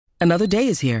Another day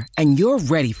is here, and you're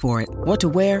ready for it. What to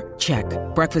wear? Check.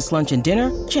 Breakfast, lunch, and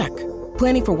dinner? Check.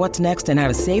 Planning for what's next and how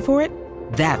to save for it?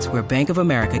 That's where Bank of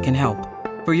America can help.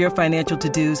 For your financial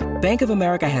to-dos, Bank of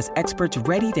America has experts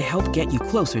ready to help get you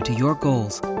closer to your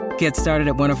goals. Get started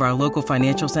at one of our local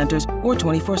financial centers or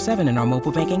 24/7 in our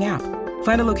mobile banking app.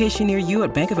 Find a location near you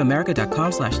at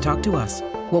bankofamerica.com/talktous.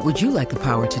 What would you like the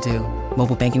power to do?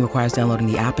 Mobile banking requires downloading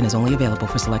the app and is only available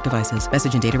for select devices.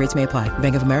 Message and data rates may apply.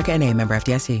 Bank of America N.A., member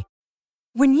FDIC.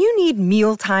 When you need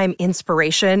mealtime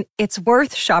inspiration, it's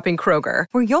worth shopping Kroger,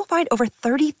 where you'll find over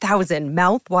 30,000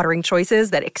 mouth-watering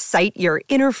choices that excite your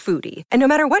inner foodie. And no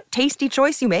matter what tasty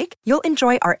choice you make, you'll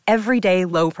enjoy our everyday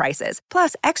low prices,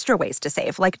 plus extra ways to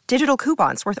save, like digital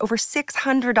coupons worth over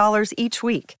 $600 each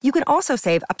week. You can also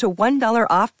save up to $1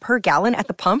 off per gallon at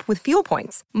the pump with fuel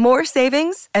points. More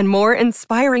savings and more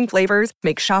inspiring flavors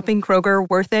make shopping Kroger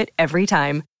worth it every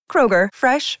time. Kroger,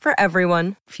 fresh for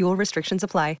everyone. Fuel restrictions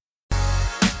apply.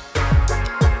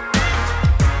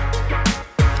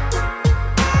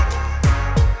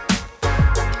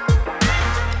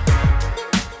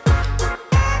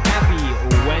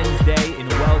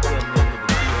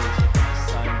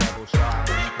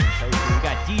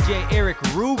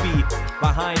 Ruby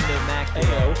behind the Mac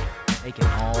today, making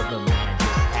all the magic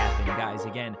happen. Guys,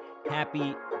 again,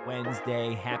 happy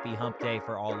Wednesday, happy hump day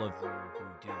for all of you who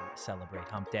do celebrate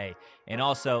hump day. And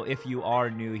also, if you are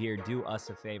new here, do us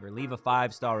a favor. Leave a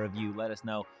 5-star review. Let us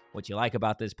know what you like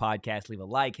about this podcast. Leave a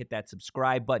like, hit that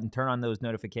subscribe button, turn on those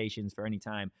notifications for any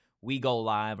time we go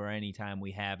live or anytime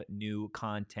we have new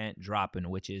content dropping,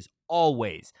 which is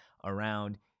always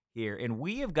around here. And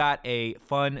we have got a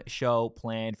fun show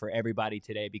planned for everybody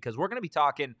today because we're going to be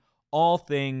talking all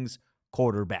things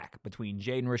quarterback between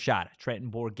Jaden Rashada, Trenton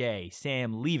Bourguet,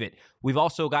 Sam Leavitt. We've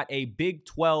also got a Big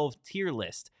 12 tier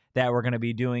list that we're going to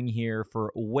be doing here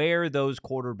for where those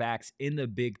quarterbacks in the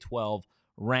Big 12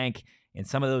 rank, and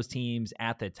some of those teams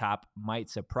at the top might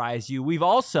surprise you. We've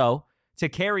also, to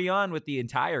carry on with the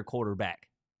entire quarterback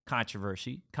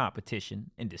controversy,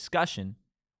 competition, and discussion,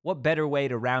 what better way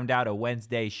to round out a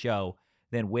Wednesday show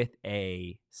than with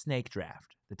a snake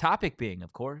draft? The topic being,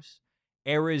 of course,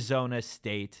 Arizona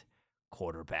State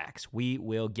quarterbacks. We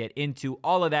will get into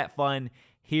all of that fun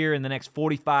here in the next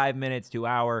 45 minutes to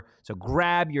hour. So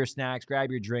grab your snacks, grab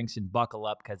your drinks, and buckle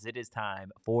up because it is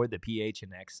time for the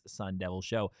PHNX Sun Devil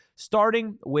Show,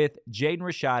 starting with Jaden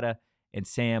Rashada and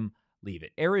Sam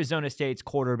Leavitt. Arizona State's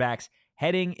quarterbacks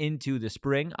heading into the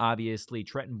spring. Obviously,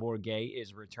 Trenton Bourguet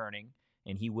is returning,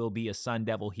 and he will be a Sun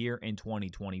Devil here in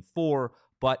 2024,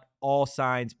 but all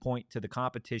signs point to the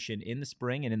competition in the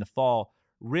spring and in the fall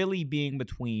really being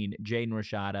between Jaden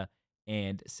Rashada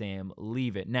and Sam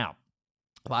Leavitt. Now,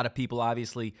 a lot of people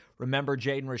obviously remember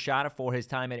Jaden Rashada for his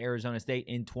time at Arizona State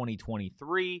in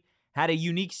 2023, had a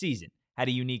unique season, had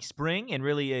a unique spring, and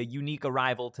really a unique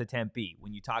arrival to Tempe.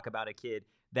 When you talk about a kid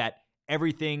that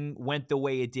everything went the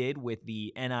way it did with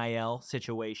the NIL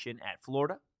situation at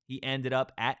Florida, he ended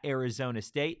up at Arizona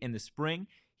State in the spring.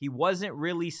 He wasn't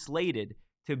really slated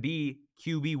to be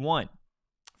QB1.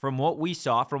 From what we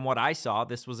saw, from what I saw,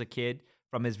 this was a kid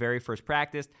from his very first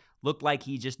practice, looked like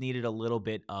he just needed a little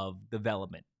bit of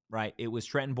development, right? It was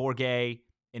Trenton Bourguet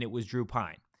and it was Drew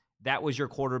Pine. That was your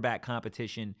quarterback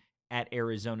competition at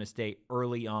Arizona State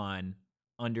early on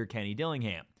under Kenny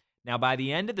Dillingham. Now, by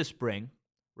the end of the spring,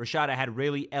 Rashada had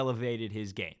really elevated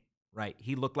his game, right?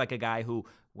 He looked like a guy who,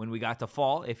 when we got to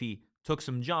fall, if he took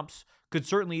some jumps, could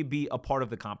certainly be a part of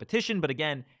the competition. But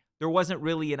again, there wasn't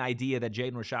really an idea that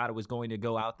Jaden Rashada was going to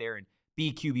go out there and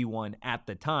be QB1 at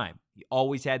the time. He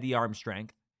always had the arm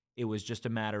strength. It was just a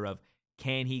matter of,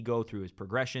 can he go through his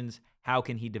progressions? How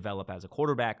can he develop as a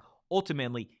quarterback?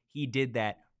 Ultimately, he did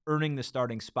that, earning the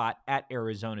starting spot at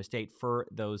Arizona State for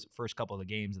those first couple of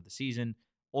the games of the season.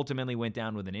 Ultimately went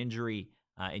down with an injury,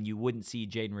 and you wouldn't see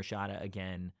Jaden Rashada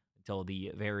again until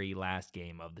the very last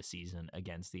game of the season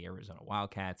against the Arizona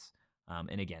Wildcats.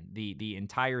 And again, the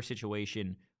entire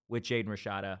situation with Jaden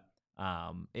Rashada,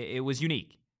 it was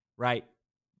unique, right?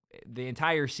 The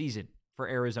entire season for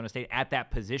Arizona State at that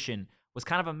position was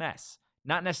kind of a mess.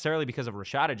 Not necessarily because of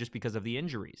Rashada, just because of the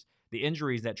injuries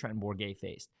that Trenton Bourguet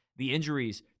faced, the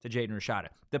injuries to Jaden Rashada,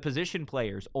 the position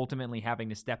players ultimately having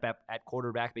to step up at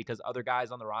quarterback because other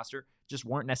guys on the roster just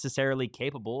weren't necessarily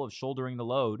capable of shouldering the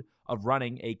load of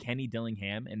running a Kenny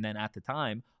Dillingham and then at the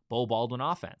time, Bo Baldwin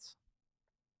offense.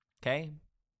 Okay?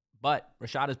 But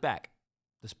Rashada's back.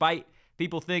 Despite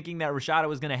people thinking that Rashada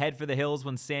was going to head for the hills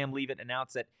when Sam Leavitt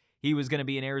announced that he was going to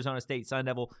be an Arizona State Sun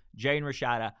Devil, Jaden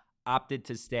Rashada opted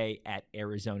to stay at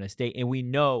Arizona State, and we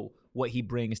know what he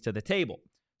brings to the table.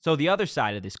 So the other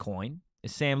side of this coin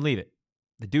is Sam Leavitt,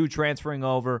 the dude transferring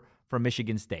over from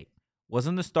Michigan State.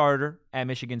 Wasn't the starter at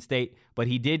Michigan State, but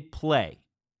he did play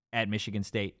at Michigan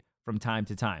State from time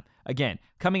to time. Again,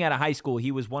 coming out of high school,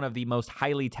 he was one of the most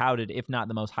highly touted, if not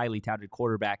the most highly touted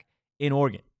quarterback in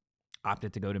Oregon.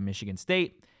 Opted to go to Michigan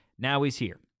State. Now he's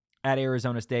here at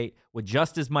Arizona State with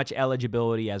just as much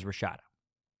eligibility as Rashada.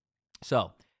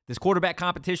 So this quarterback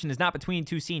competition is not between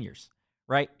two seniors,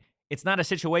 right? It's not a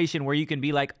situation where you can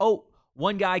be like, oh,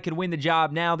 one guy could win the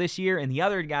job now this year, and the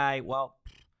other guy, well,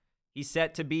 he's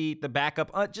set to be the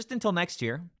backup just until next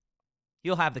year.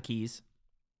 He'll have the keys.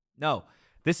 No,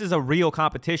 this is a real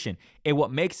competition. And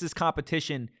what makes this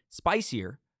competition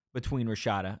spicier between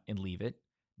Rashada and Leavitt,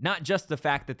 not just the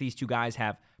fact that these two guys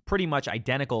have pretty much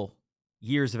identical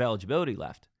years of eligibility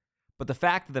left, but the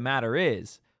fact of the matter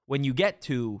is, when you get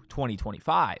to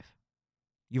 2025,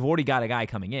 you've already got a guy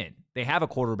coming in. They have a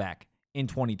quarterback in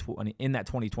 2020 in that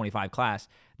 2025 class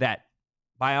that,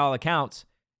 by all accounts,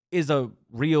 is a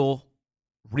real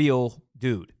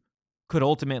dude. Could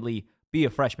ultimately be a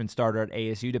freshman starter at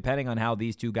ASU, depending on how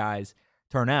these two guys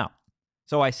turn out.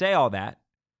 So I say all that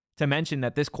to mention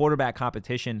that this quarterback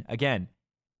competition, again,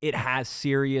 it has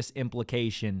serious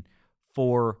implication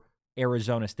for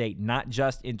Arizona State, not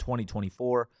just in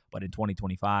 2024, but in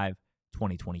 2025,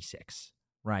 2026,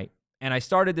 right? And I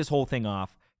started this whole thing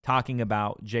off talking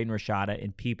about Jaden Rashada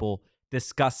and people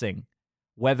discussing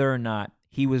whether or not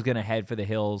he was going to head for the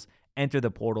hills, enter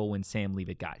the portal when Sam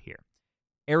Leavitt got here.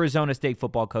 Arizona State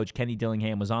football coach Kenny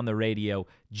Dillingham was on the radio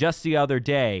just the other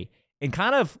day and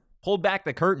kind of pulled back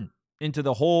the curtain into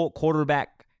the whole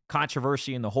quarterback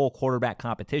controversy and the whole quarterback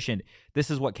competition. This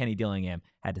is what Kenny Dillingham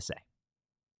had to say.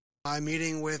 My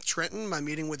meeting with Trenton, my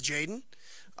meeting with Jaden,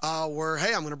 were,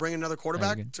 hey, I'm going to bring another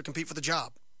quarterback to compete for the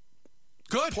job.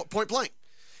 Good. Point blank.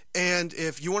 And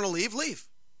if you want to leave, leave.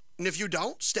 And if you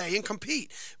don't, stay and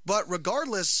compete. But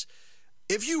regardless,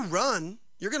 if you run,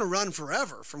 you're going to run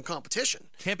forever from competition.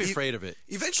 Can't be afraid of it.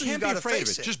 Eventually, you got to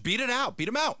face it. Just beat it out. Beat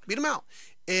them out. Beat them out.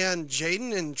 And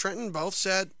Jaden and Trenton both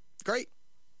said, great.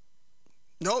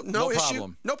 No issue.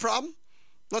 Problem. No problem.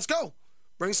 Let's go.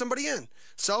 Bring somebody in.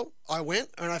 So I went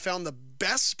and I found the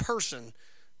best person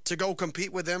to go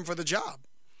compete with them for the job.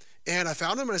 And I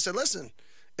found him and I said, listen,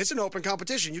 it's an open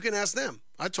competition. You can ask them.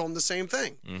 I told them the same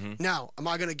thing. Mm-hmm. Now, am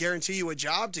I going to guarantee you a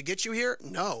job to get you here?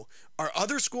 No. Are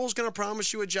other schools going to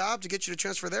promise you a job to get you to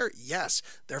transfer there? Yes.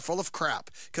 They're full of crap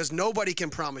because nobody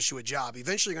can promise you a job.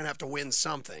 Eventually, you're going to have to win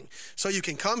something. So you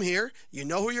can come here. You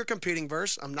know who you're competing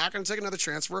versus. I'm not going to take another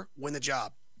transfer. Win the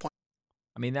job.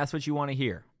 I mean, that's what you want to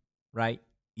hear, right?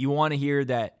 You want to hear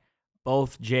that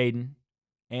both Jaden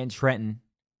and Trenton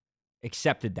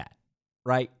accepted that,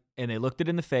 right? And they looked it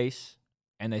in the face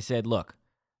and they said, look,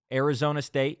 Arizona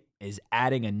State is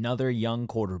adding another young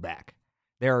quarterback.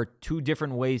 There are two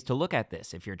different ways to look at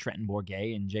this if you're Trenton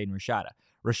Bourguet and Jaden Rashada.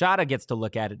 Rashada gets to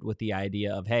look at it with the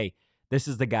idea of, hey, this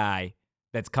is the guy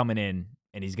that's coming in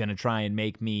and he's going to try and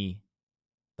make me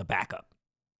the backup,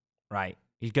 right?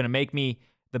 He's going to make me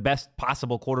the best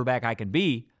possible quarterback I can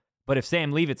be. But if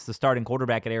Sam Leavitt's the starting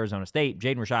quarterback at Arizona State,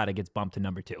 Jaden Rashada gets bumped to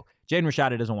number 2. Jaden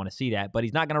Rashada doesn't want to see that, but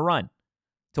he's not going to run.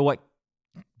 To what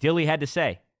Dilly had to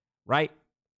say, right?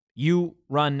 You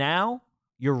run now,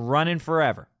 you're running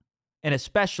forever. And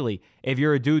especially if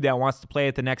you're a dude that wants to play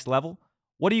at the next level,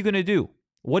 what are you going to do?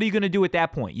 What are you going to do at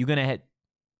that point? You're going to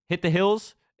hit the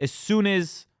hills as soon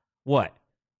as what?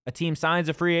 A team signs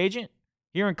a free agent?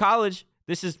 Here in college,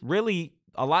 this is really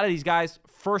a lot of these guys'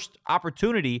 first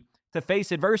opportunity to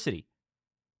face adversity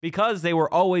because they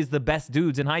were always the best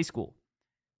dudes in high school.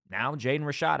 Now Jaden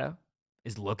Rashada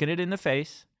is looking it in the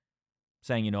face,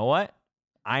 saying, you know what?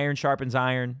 Iron sharpens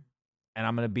iron, and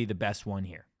I'm going to be the best one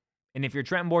here. And if you're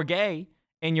Trenton Bourguet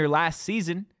in your last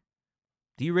season,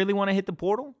 do you really want to hit the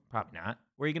portal? Probably not.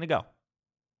 Where are you going to go?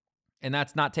 And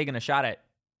that's not taking a shot at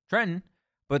Trenton,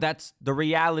 but that's the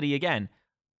reality, again,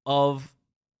 of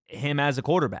him as a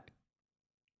quarterback.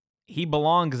 He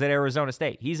belongs at Arizona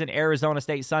State. He's an Arizona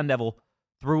State Sun Devil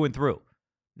through and through.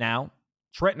 Now,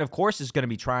 Trenton, of course, is going to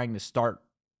be trying to start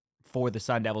for the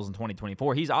Sun Devils in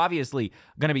 2024. He's obviously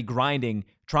going to be grinding,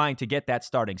 trying to get that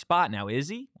starting spot. Now, is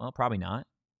he? Well, probably not.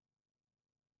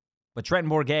 But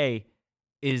Trenton Bourguet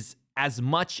is as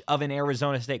much of an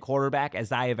Arizona State quarterback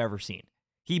as I have ever seen.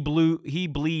 He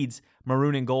bleeds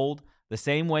maroon and gold the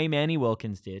same way Manny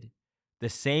Wilkins did, the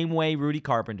same way Rudy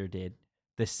Carpenter did,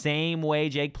 the same way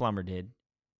Jake Plummer did.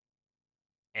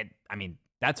 And, I mean,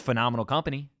 that's phenomenal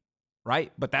company,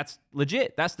 right? But that's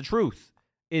legit. That's the truth,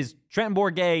 is Trenton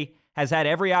Bourguet has had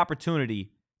every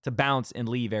opportunity to bounce and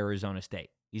leave Arizona State.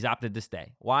 He's opted to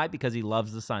stay. Why? Because he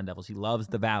loves the Sun Devils. He loves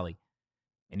the Valley.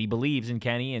 And he believes in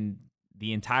Kenny and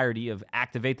the entirety of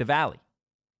Activate the Valley.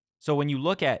 So when you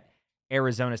look at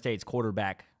Arizona State's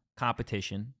quarterback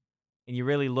competition, and you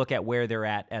really look at where they're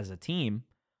at as a team,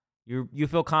 you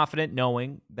feel confident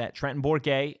knowing that Trenton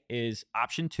Bourguet is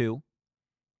option 2,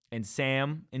 and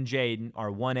Sam and Jaden are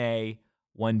 1A,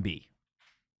 1B.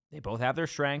 They both have their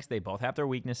strengths. They both have their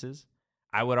weaknesses.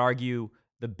 I would argue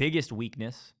the biggest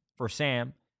weakness for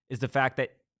Sam is the fact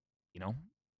that,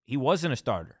 he wasn't a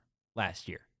starter last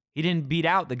year. He didn't beat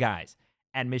out the guys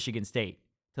at Michigan State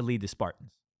to lead the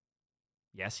Spartans.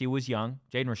 Yes, he was young.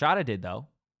 Jaden Rashada did, though.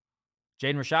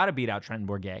 Jaden Rashada beat out Trenton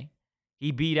Bourguet.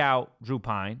 He beat out Drew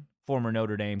Pine, former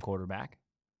Notre Dame quarterback,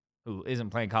 who isn't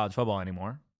playing college football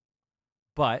anymore.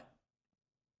 But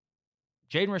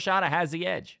Jaden Rashada has the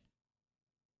edge.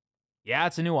 Yeah,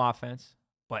 it's a new offense,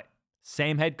 but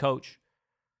same head coach.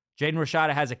 Jaden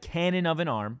Rashada has a cannon of an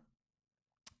arm.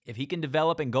 If he can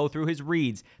develop and go through his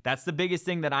reads, that's the biggest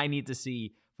thing that I need to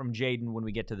see from Jaden when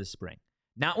we get to the spring.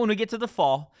 Not when we get to the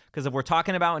fall, because if we're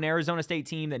talking about an Arizona State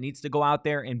team that needs to go out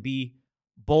there and be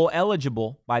bowl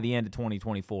eligible by the end of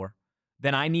 2024,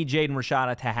 then I need Jaden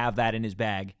Rashada to have that in his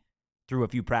bag through a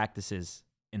few practices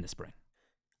in the spring.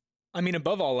 I mean,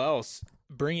 above all else,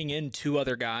 bringing in 2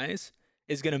 other guys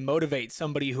is going to motivate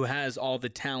somebody who has all the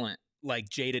talent like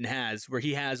Jaden has, where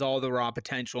he has all the raw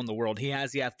potential in the world. He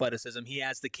has the athleticism. He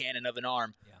has the cannon of an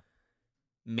arm. Yeah.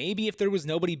 Maybe if there was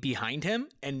nobody behind him,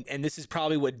 and this is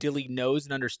probably what Dilly knows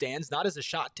and understands, not as a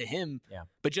shot to him,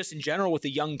 but just in general with a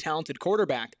young, talented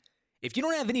quarterback, if you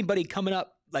don't have anybody coming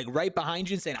up like right behind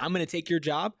you and saying, I'm going to take your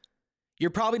job, you're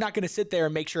probably not going to sit there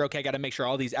and make sure, okay, I got to make sure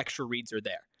all these extra reads are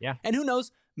there. Yeah. And who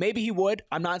knows, maybe he would.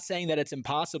 I'm not saying that it's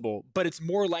impossible, but it's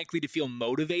more likely to feel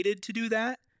motivated to do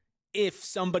that if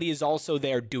somebody is also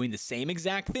there doing the same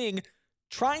exact thing,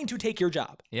 trying to take your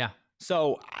job. Yeah.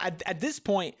 So at this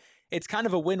point, it's kind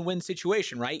of a win-win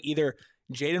situation, right? Either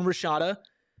Jaden Rashada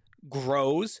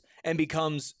grows and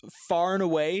becomes far and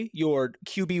away your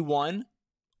QB1,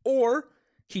 or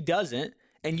he doesn't,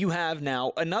 and you have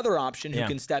now another option who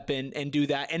can step in and do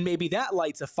that, and maybe that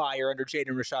lights a fire under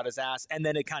Jaden Rashada's ass, and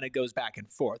then it kind of goes back and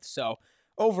forth. So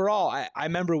overall, I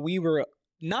remember we were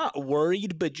not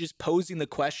worried, but just posing the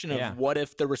question of what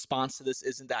if the response to this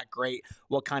isn't that great?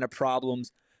 What kind of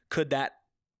problems could that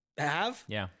have?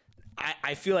 Yeah.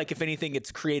 I feel like, if anything,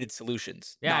 it's created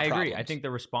solutions. Yeah, I agree. Problems. I think the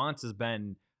response has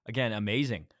been, again,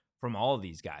 amazing from all of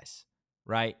these guys,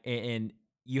 right? And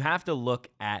you have to look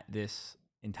at this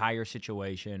entire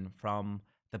situation from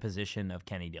the position of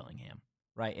Kenny Dillingham,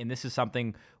 right? And this is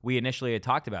something we initially had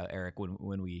talked about, Eric,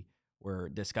 when we were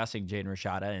discussing Jaden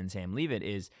Rashada and Sam Leavitt,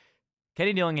 is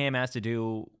Kenny Dillingham has to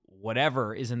do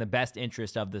whatever is in the best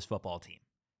interest of this football team,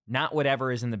 not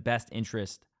whatever is in the best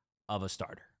interest of a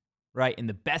starter. Right, in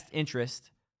the best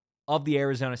interest of the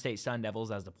Arizona State Sun Devils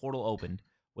as the portal opened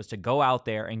was to go out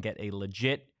there and get a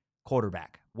legit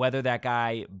quarterback, whether that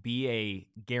guy be a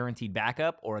guaranteed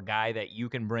backup or a guy that you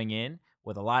can bring in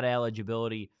with a lot of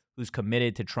eligibility who's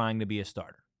committed to trying to be a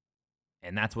starter.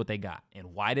 And that's what they got.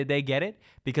 And why did they get it?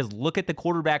 Because look at the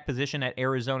quarterback position at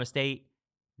Arizona State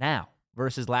now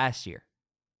versus last year,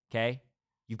 okay?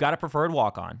 You've got a preferred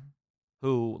walk-on,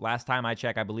 who last time I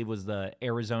checked, I believe was the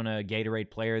Arizona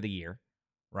Gatorade Player of the Year,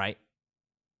 right?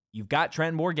 You've got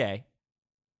Trenton Bourguet,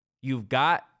 you've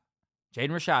got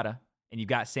Jaden Rashada, and you've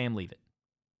got Sam Leavitt.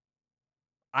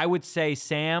 I would say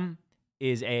Sam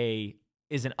is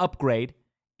an upgrade.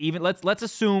 Even let's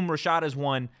assume Rashada's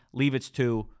 1, Leavitt's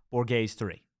 2, Bourguet's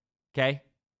 3. Okay?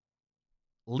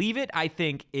 Leavitt, I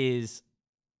think,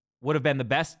 would have been the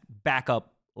best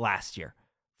backup last year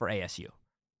for ASU.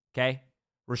 Okay?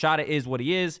 Rashada is what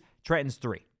he is. Trenton's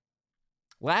 3.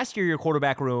 Last year, your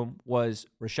quarterback room was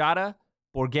Rashada,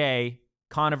 Bourguet,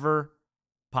 Conover,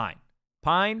 Pine.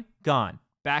 Pine, gone.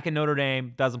 Back in Notre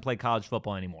Dame, doesn't play college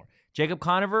football anymore. Jacob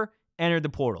Conover entered the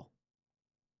portal.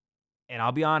 And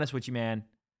I'll be honest with you, man.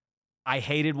 I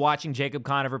hated watching Jacob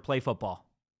Conover play football.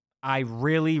 I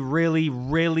really, really,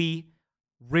 really,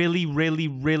 really, really,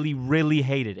 really, really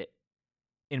hated it.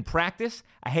 In practice,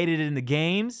 I hated it in the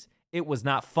games. It was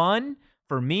not fun.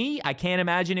 For me, I can't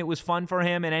imagine it was fun for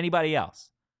him and anybody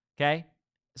else, okay?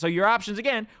 So your options,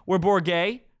 again, were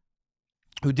Bourguet,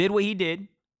 who did what he did,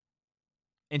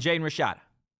 and Jaden Rashada.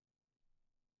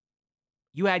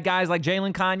 You had guys like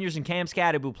Jalen Conyers and Cam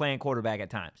Scadaboo playing quarterback at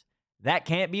times. That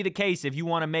can't be the case if you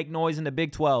want to make noise in the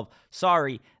Big 12.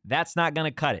 Sorry, that's not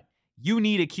going to cut it. You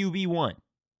need a QB1.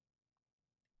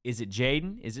 Is it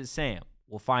Jaden? Is it Sam?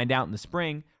 We'll find out in the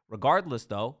spring. Regardless,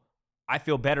 though, I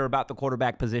feel better about the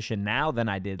quarterback position now than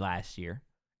I did last year.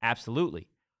 Absolutely.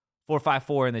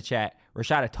 454 in the chat.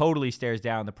 Rashada totally stares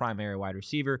down the primary wide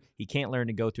receiver. He can't learn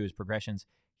to go through his progressions.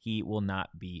 He will not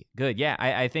be good. Yeah,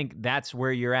 I think that's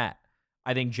where you're at.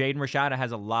 I think Jaden Rashada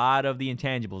has a lot of the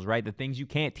intangibles, right? The things you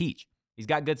can't teach. He's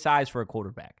got good size for a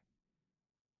quarterback.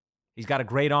 He's got a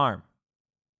great arm,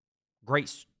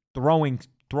 great throwing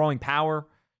power,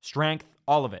 strength,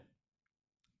 all of it.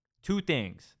 Two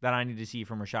things that I need to see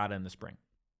from Rashada in the spring.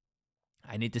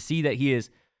 I need to see that he has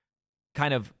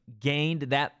kind of gained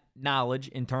that knowledge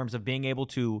in terms of being able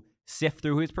to sift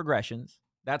through his progressions.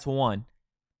 That's one.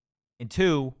 And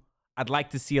two, I'd like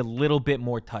to see a little bit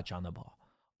more touch on the ball,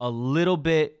 a little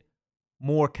bit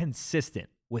more consistent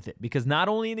with it. Because not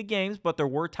only in the games, but there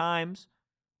were times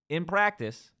in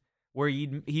practice where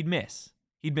he'd miss.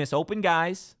 He'd miss open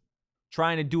guys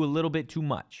trying to do a little bit too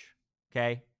much,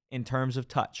 okay, in terms of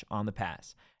touch on the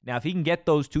pass. Now, if he can get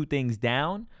those two things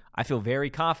down, I feel very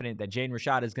confident that Jaden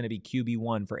Rashada is going to be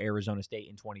QB1 for Arizona State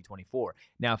in 2024.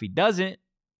 Now, if he doesn't,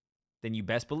 then you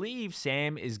best believe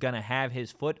Sam is going to have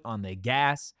his foot on the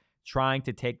gas trying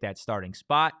to take that starting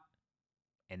spot,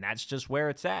 and that's just where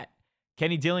it's at.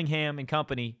 Kenny Dillingham and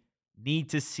company need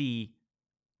to see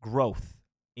growth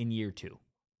in year 2.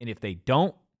 And if they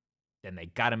don't, then they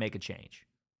got to make a change,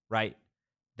 right?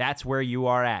 That's where you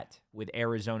are at with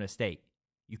Arizona State.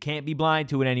 You can't be blind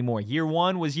to it anymore. Year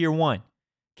 1 was year 1.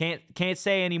 Can't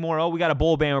say anymore, oh, we got a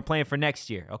bowl ban, we're playing for next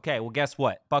year. Okay, well, guess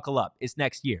what? Buckle up. It's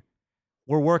next year.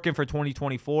 We're working for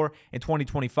 2024 and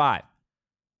 2025.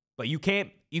 But you can't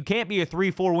be a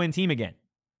 3-4 win team again.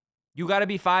 You got to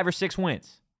be 5 or 6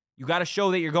 wins. You got to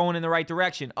show that you're going in the right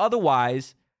direction.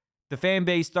 Otherwise, the fan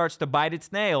base starts to bite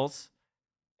its nails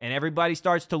and everybody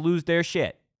starts to lose their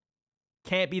shit.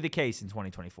 Can't be the case in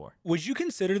 2024. Would you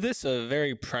consider this a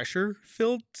very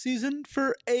pressure-filled season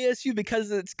for ASU?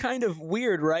 Because it's kind of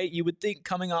weird, right? You would think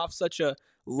coming off such a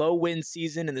low-win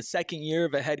season in the second year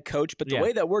of a head coach, but the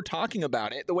way that we're talking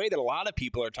about it, the way that a lot of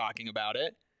people are talking about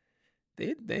it,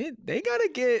 they got to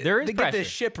get this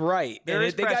ship right.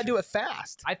 They got to do it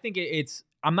fast. I think it's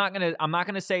I'm not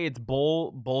gonna say it's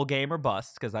bowl game or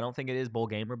bust, because I don't think it is bowl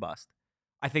game or bust.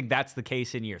 I think that's the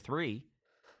case in year 3.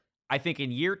 I think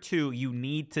in year 2, you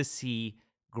need to see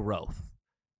growth.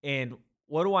 And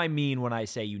what do I mean when I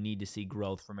say you need to see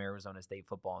growth from Arizona State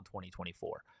football in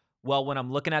 2024? Well, when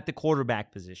I'm looking at the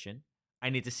quarterback position, I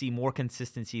need to see more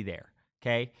consistency there,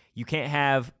 okay? You can't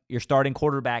have your starting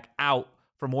quarterback out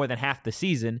for more than half the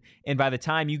season, and by the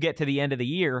time you get to the end of the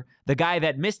year, the guy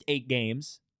that missed 8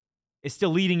 games is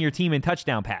still leading your team in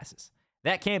touchdown passes.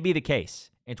 That can't be the case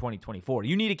in 2024.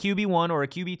 You need a QB1 or a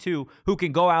QB2 who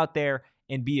can go out there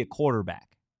and be a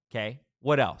quarterback, okay?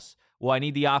 What else? Well, I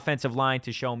need the offensive line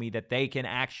to show me that they can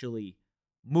actually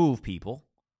move people,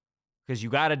 because you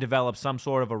got to develop some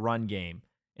sort of a run game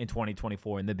in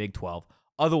 2024 in the Big 12.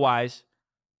 Otherwise,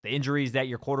 the injuries that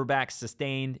your quarterback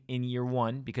sustained in year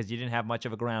 1 because you didn't have much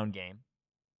of a ground game,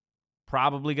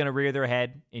 probably going to rear their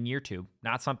head in year 2.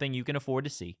 Not something you can afford to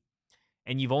see.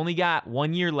 And you've only got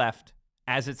 1 year left,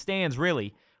 as it stands,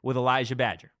 really, with Elijah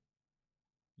Badger.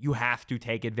 You have to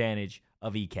take advantage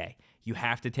of EK. You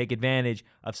have to take advantage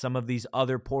of some of these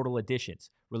other portal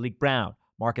additions. Raleek Brown,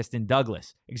 Marcuston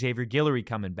Douglas, Xavier Guillory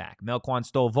coming back, Melquan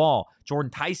Stovall,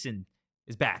 Jordan Tyson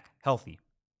is back, healthy.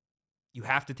 You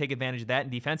have to take advantage of that,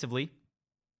 and defensively,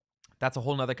 that's a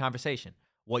whole nother conversation,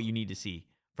 what you need to see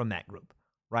from that group,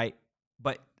 right?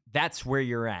 But that's where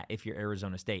you're at if you're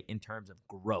Arizona State in terms of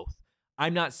growth.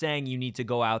 I'm not saying you need to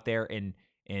go out there and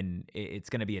it's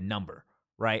going to be a number,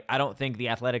 right? I don't think the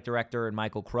athletic director and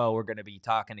Michael Crow are going to be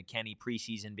talking to Kenny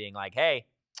preseason being like, hey,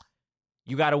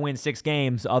 you got to win 6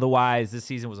 games, otherwise this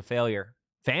season was a failure.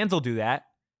 Fans will do that.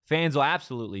 Fans will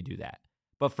absolutely do that.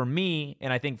 But for me,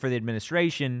 and I think for the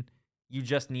administration, you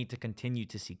just need to continue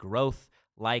to see growth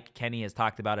like Kenny has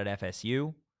talked about at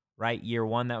FSU, right? Year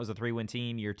 1, that was a 3-win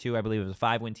team. Year 2, I believe it was a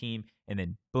 5-win team. And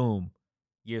then, boom,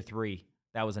 year 3,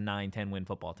 that was a 9-10-win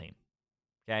football team,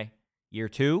 okay? Year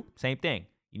 2, same thing.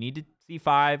 You need to see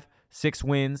 5, 6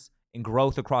 wins and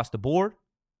growth across the board.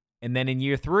 And then in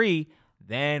year 3,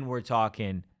 then we're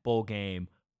talking bowl game,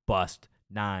 bust,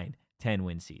 9,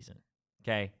 10-win season.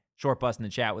 Okay? Short bust in the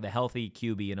chat with a healthy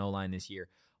QB and O-line this year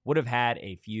would have had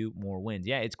a few more wins.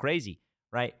 Yeah, it's crazy,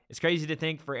 right? It's crazy to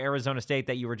think for Arizona State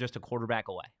that you were just a quarterback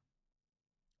away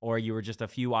or you were just a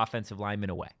few offensive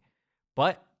linemen away.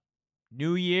 But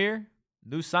new year,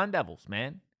 new Sun Devils,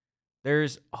 man.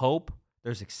 There's hope.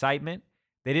 There's excitement.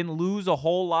 They didn't lose a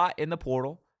whole lot in the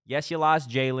portal. Yes, you lost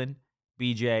Jalen,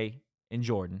 BJ, and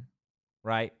Jordan,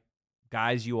 right?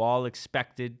 Guys you all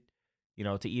expected,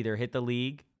 to either hit the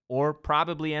league or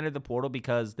probably enter the portal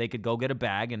because they could go get a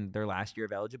bag in their last year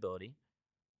of eligibility.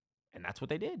 And that's what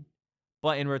they did.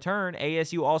 But in return,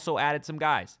 ASU also added some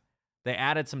guys. They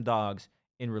added some dogs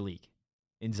in Raleek,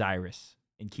 in Zyrus,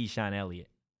 in Keyshawn Elliott,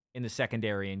 in the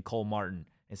secondary, in Cole Martin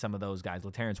and some of those guys,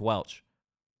 LaTerrence Welch.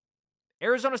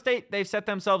 Arizona State, they've set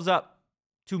themselves up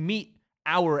to meet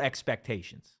our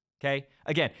expectations, okay?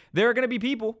 Again, there are going to be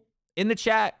people in the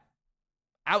chat,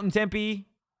 out in Tempe,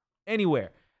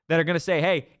 anywhere, that are going to say,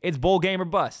 hey, it's bowl game or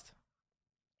bust.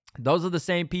 Those are the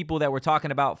same people that were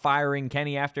talking about firing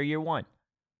Kenny after year one.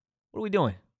 What are we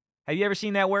doing? Have you ever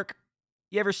seen that work?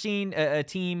 You ever seen a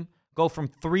team go from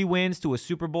 3 wins to a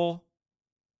Super Bowl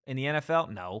in the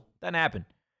NFL? No, doesn't happen.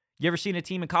 You ever seen a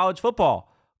team in college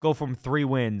football go from 3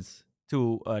 wins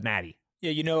to a natty?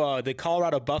 Yeah, the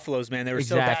Colorado Buffaloes, man, they were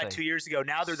so bad 2 years ago.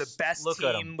 Now they're the best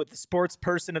team with the sports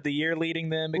person of the year leading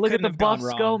them. Look at the Buffs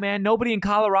go, man. Nobody in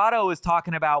Colorado is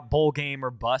talking about bowl game or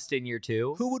bust in year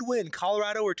 2. Who would win,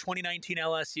 Colorado or 2019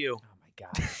 LSU? Oh, my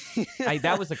God.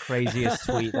 That was the craziest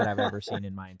tweet that I've ever seen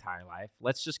in my entire life.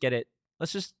 Let's just get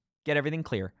everything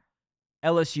clear.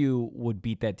 LSU would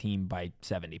beat that team by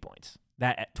 70 points.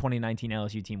 That 2019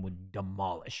 LSU team would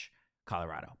demolish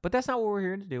Colorado. But that's not what we're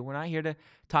here to do. We're not here to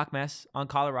talk mess on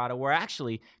Colorado. We're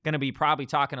actually going to be probably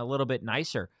talking a little bit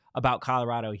nicer about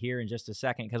Colorado here in just a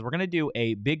second because we're going to do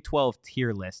a Big 12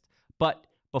 tier list. But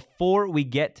before we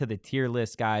get to the tier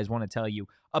list, guys, I want to tell you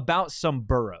about some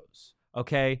Burros,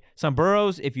 okay? Some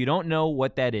Burros, if you don't know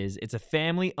what that is, it's a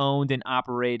family-owned and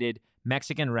operated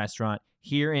Mexican restaurant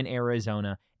here in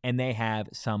Arizona, and they have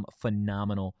some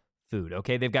phenomenal food,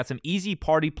 okay? They've got some easy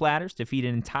party platters to feed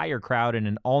an entire crowd and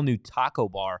an all-new taco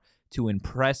bar to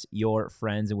impress your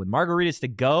friends. And with margaritas to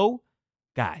go,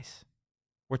 guys,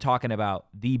 we're talking about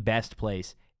the best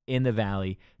place in the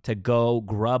Valley to go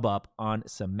grub up on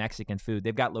some Mexican food.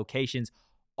 They've got locations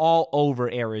all over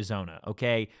Arizona,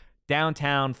 okay?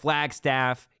 Downtown,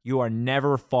 Flagstaff, you are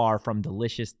never far from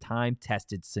delicious,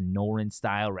 time-tested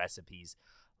Sonoran-style recipes,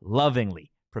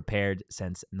 lovingly prepared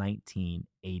since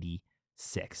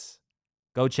 1986.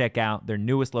 Go check out their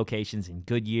newest locations in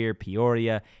Goodyear,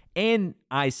 Peoria, and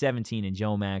I-17 in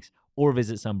Jomax, or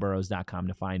visit sunburros.com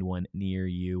to find one near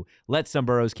you. Let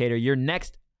Sunburros cater your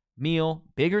next meal,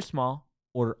 big or small.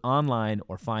 Order online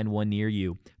or find one near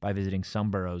you by visiting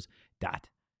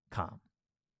sunburros.com.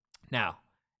 Now,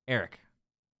 Eric,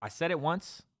 I said it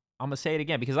once. I'm going to say it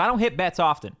again because I don't hit bets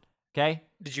often, okay?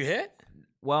 Did you hit?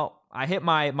 Well, I hit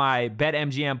my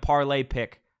BetMGM parlay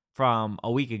pick from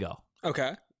a week ago.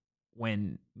 Okay.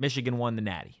 When Michigan won the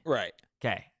Natty. Right.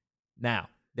 Okay. Now,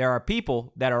 there are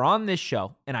people that are on this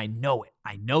show, and I know it.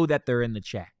 I know that they're in the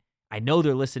chat. I know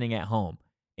they're listening at home.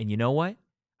 And you know what?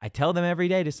 I tell them every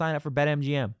day to sign up for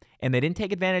BetMGM. And they didn't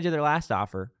take advantage of their last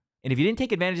offer. And if you didn't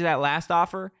take advantage of that last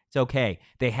offer, it's okay.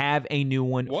 They have a new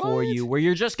one for you where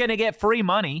you're just going to get free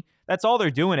money. That's all they're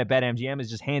doing at BetMGM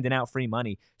is just handing out free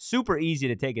money. Super easy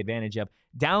to take advantage of.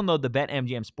 Download the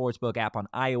BetMGM Sportsbook app on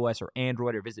iOS or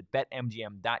Android or visit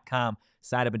BetMGM.com.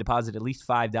 Sign up and deposit at least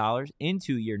 $5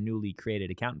 into your newly created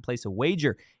account and place a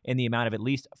wager in the amount of at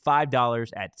least $5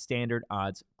 at standard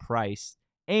odds price.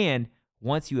 And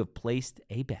once you have placed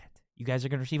a bet, you guys are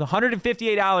going to receive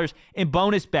 $158 in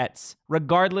bonus bets,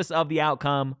 regardless of the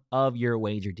outcome of your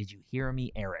wager. Did you hear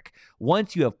me, Eric?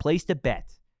 Once you have placed a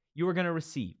bet, you are going to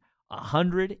receive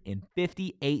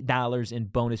 $158 in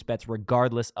bonus bets,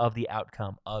 regardless of the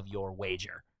outcome of your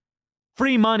wager.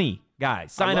 Free money,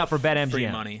 guys. Sign up for BetMGM. Free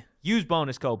money. Use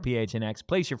bonus code PHNX.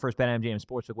 Place your first BetMGM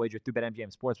Sportsbook wager through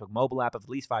BetMGM Sportsbook mobile app of at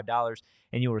least $5,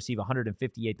 and you'll receive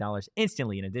 $158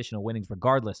 instantly in additional winnings,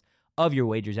 regardless of your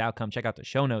wager's outcome. Check out the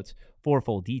show notes for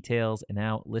full details. And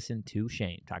now listen to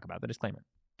Shane talk about the disclaimer.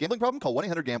 Gambling problem? Call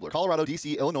 1-800-GAMBLER. Colorado,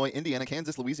 D.C., Illinois, Indiana,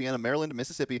 Kansas, Louisiana, Maryland,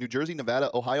 Mississippi, New Jersey,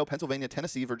 Nevada, Ohio, Pennsylvania,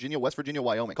 Tennessee, Virginia, West Virginia,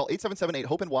 Wyoming. Call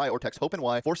 877-8-HOPE-NY or text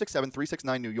HOPE-NY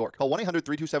 467-369 New York. Call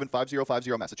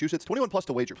 1-800-327-5050 Massachusetts. 21 plus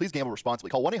to wager. Please gamble responsibly.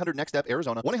 Call 1-800-NEXT-STEP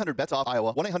Arizona. 1-800-BETS-OFF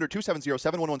Iowa.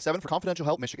 1-800-270-7117 for confidential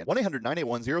help Michigan.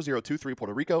 1-800-981-0023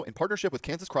 Puerto Rico in partnership with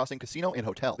Kansas Crossing Casino and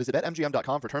Hotel. Visit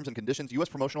BetMGM.com for terms and conditions. U.S.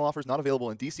 promotional offers not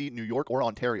available in D.C., New York, or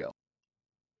Ontario.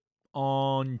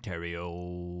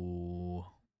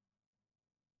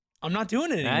 I'm not doing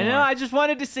it anymore. I know. I just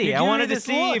wanted to see. I wanted to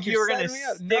see if you were going to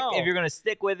stick. No. If you're going to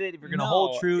stick with it. If you're going to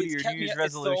hold true to your New Year's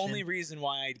resolution. It's the only reason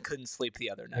why I couldn't sleep the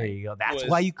other night. There you go. That's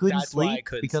why you couldn't sleep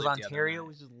because Ontario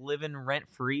was just living rent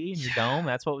free in your dome.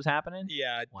 That's what was happening.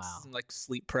 Yeah. It's like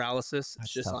sleep paralysis.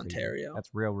 It's just Ontario.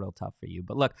 That's real tough for you.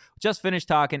 But look, just finished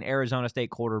talking Arizona State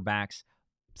quarterbacks.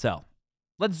 So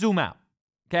let's zoom out.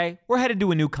 Okay, we're headed to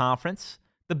a new conference,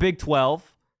 the Big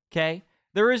 12. Okay,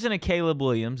 there isn't a Caleb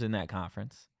Williams in that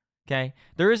conference. Okay,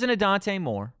 there isn't a Dante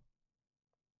Moore.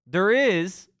 There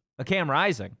is a Cam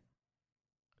Rising.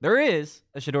 There is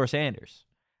a Shedeur Sanders.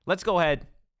 Let's go ahead,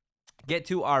 get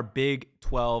to our Big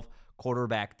 12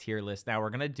 quarterback tier list. Now, we're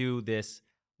going to do this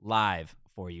live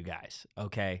for you guys,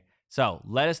 okay? So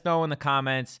let us know in the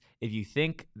comments if you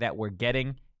think that we're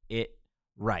getting it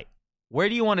right. Where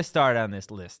do you want to start on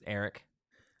this list, Eric?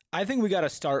 I think we got to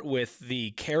start with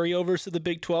the carryovers to the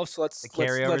Big 12. So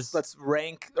let's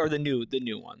rank, or the new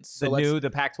ones. So the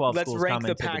Pac-12 let's schools rank coming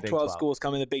the to the Big Pac-12 12. schools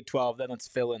coming to the Big 12. Then let's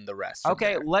fill in the rest.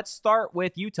 Okay, let's start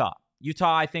with Utah.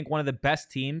 Utah, I think, one of the best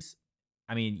teams.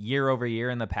 I mean, year over year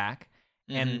in the Pac,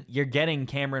 and you're getting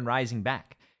Cameron Rising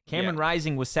back. Cameron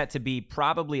Rising was set to be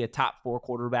probably a top 4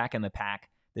 quarterback in the Pac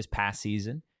this past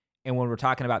season. And when we're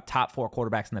talking about top 4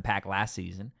 quarterbacks in the Pac last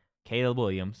season, Caleb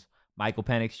Williams, Michael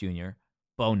Penix Jr.,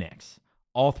 Bo Nix.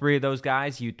 All 3 of those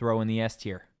guys you throw in the S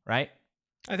tier, right?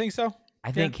 I think so.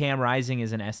 I think Cam Rising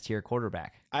is an S tier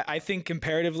quarterback. I think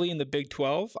comparatively in the Big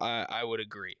 12, I would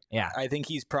agree. Yeah. I think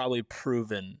he's probably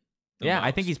proven the most.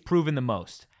 I think he's proven the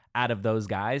most out of those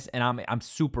guys. And I'm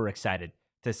super excited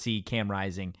to see Cam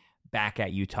Rising back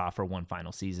at Utah for one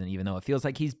final season, even though it feels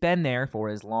like he's been there for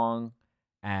as long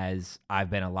as I've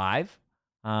been alive.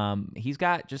 He's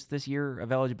got just this year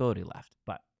of eligibility left,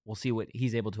 but we'll see what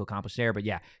he's able to accomplish there. But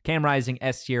yeah, Cam Rising,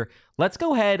 S tier. Let's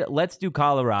go ahead. Let's do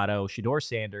Colorado. Shedeur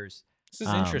Sanders. This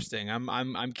is interesting.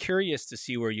 I'm curious to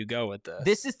see where you go with this.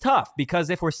 This is tough because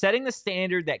if we're setting the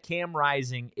standard that Cam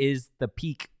Rising is the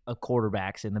peak of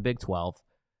quarterbacks in the Big 12,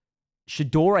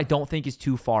 Shedeur I don't think is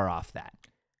too far off that.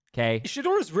 Okay,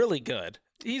 Shedeur is really good.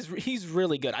 He's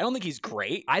really good. I don't think he's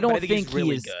great. I think he's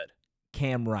really is good.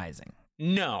 Cam Rising.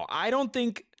 No, I don't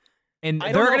think. And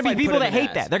there are going to be people that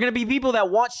hate that. There are going to be people that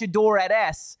want Shedeur at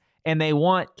S and they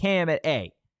want Cam at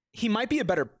A. He might be a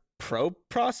better pro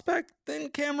prospect than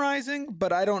Cam Rising,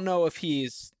 but I don't know if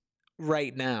he's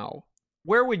right now.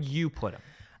 Where would you put him?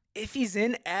 If he's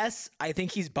in S, I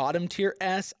think he's bottom tier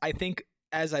S. I think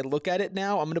as I look at it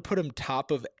now, I'm going to put him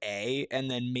top of A, and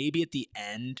then maybe at the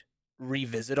end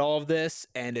revisit all of this.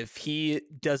 And if he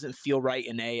doesn't feel right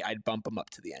in A, I'd bump him up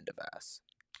to the end of S.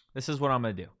 This is what I'm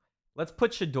going to do. Let's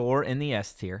put Shedeur in the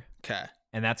S tier. Okay.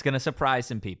 And that's going to surprise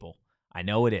some people. I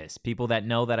know it is. People that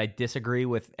know that I disagree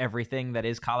with everything that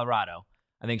is Colorado.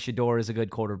 I think Shedeur is a good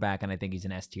quarterback, and I think he's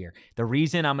an S tier. The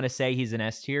reason I'm going to say he's an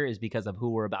S tier is because of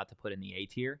who we're about to put in the A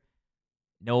tier.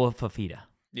 Noah Fafita.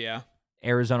 Yeah.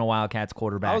 Arizona Wildcats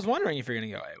quarterback. I was wondering if you're going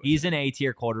to go A with He's an A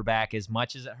tier quarterback. As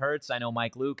much as it hurts, I know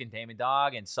Mike Luke and Damon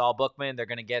Dog and Saul Bookman, they're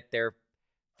going to get their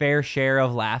fair share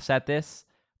of laughs at this.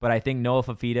 But I think Noah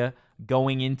Fafita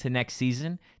going into next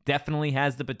season definitely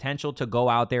has the potential to go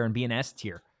out there and be an S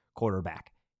tier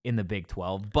quarterback in the Big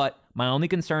 12. But my only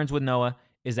concerns with Noah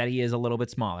is that he is a little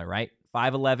bit smaller, right?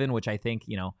 5'11", which I think,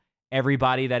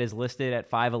 everybody that is listed at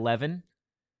 5'11",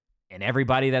 and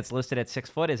everybody that's listed at 6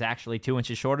 foot is actually 2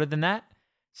 inches shorter than that.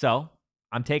 So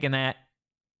I'm taking that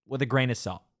with a grain of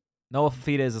salt. Noah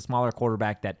Fafita is a smaller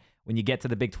quarterback that when you get to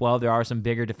the Big 12, there are some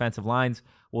bigger defensive lines.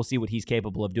 We'll see what he's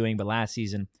capable of doing. But last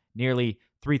season, nearly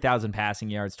 3,000 passing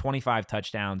yards, 25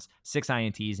 touchdowns, 6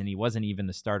 INTs, and he wasn't even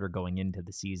the starter going into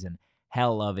the season.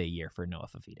 Hell of a year for Noah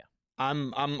Fafita.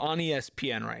 I'm on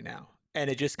ESPN right now, and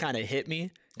it just kind of hit me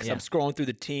because I'm scrolling through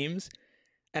the teams,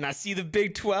 and I see the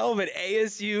Big 12 and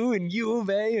ASU and U of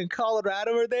A and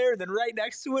Colorado are there, and then right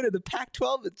next to it in the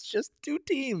Pac-12, it's just 2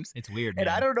 teams. It's weird, and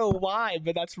man. I don't know why,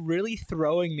 but that's really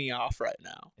throwing me off right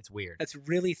now. It's weird. That's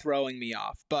really throwing me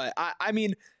off. But I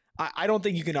mean, I don't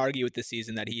think you can argue with the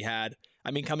season that he had.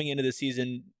 I mean, coming into the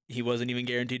season, he wasn't even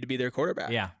guaranteed to be their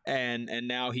quarterback. Yeah. And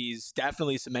now he's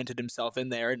definitely cemented himself in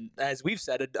there. And as we've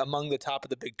said, among the top of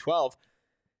the Big 12.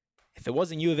 If it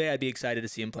wasn't U of A, I'd be excited to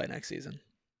see him play next season.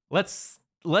 Let's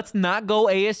not go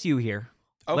ASU here.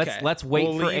 Okay. Let's wait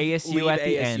for ASU at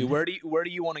the end. Where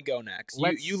do you want to go next?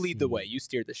 You lead the way. You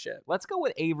steer the ship. Let's go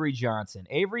with Avery Johnson.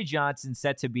 Avery Johnson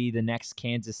set to be the next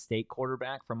Kansas State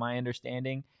quarterback, from my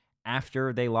understanding,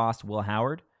 after they lost Will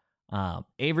Howard.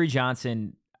 Avery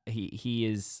Johnson,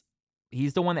 he's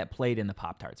the one that played in the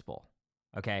Pop-Tarts Bowl.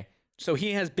 Okay, so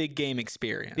he has big game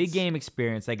experience. Big game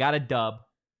experience. They got a dub.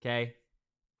 Okay,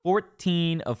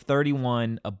 14 of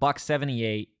 31, a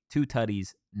 $178, 2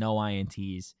 tutties, no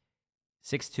INTs,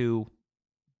 6'2",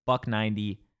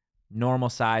 $190, normal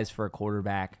size for a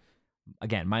quarterback.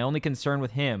 Again, my only concern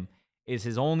with him is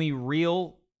his only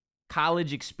real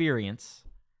college experience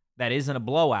that isn't a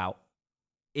blowout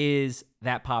is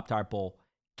that Pop-Tart Bowl.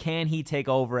 Can he take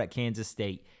over at Kansas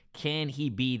State? Can he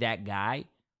be that guy?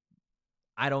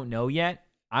 I don't know yet.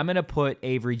 I'm going to put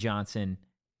Avery Johnson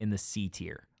in the C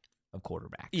tier of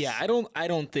quarterbacks. Yeah, I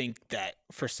don't think that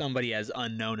for somebody as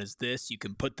unknown as this, you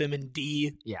can put them in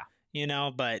D. Yeah.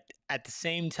 But at the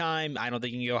same time, I don't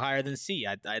think you can go higher than C.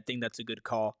 I think that's a good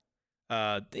call.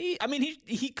 He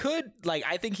could,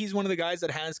 I think he's one of the guys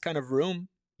that has kind of room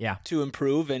to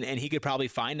improve, and he could probably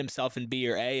find himself in B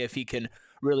or A if he can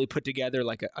really put together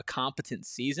like a competent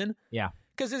season. Yeah.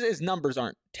 Because his numbers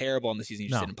aren't terrible in the season. He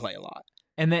just No. didn't play a lot.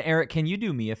 And then, Eric, can you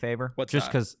do me a favor? What's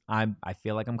Just that? because I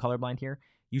feel like I'm colorblind here.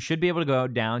 You should be able to go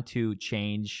down to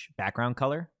change background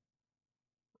color.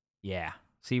 Yeah.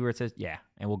 See where it says, yeah.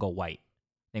 And we'll go white.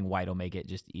 I think white will make it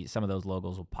just, some of those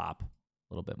logos will pop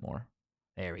a little bit more.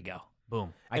 There we go.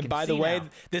 Boom. And by the way,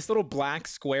 this little black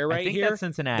square right I think here, that's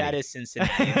Cincinnati. that is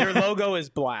Cincinnati. Their logo is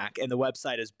black and the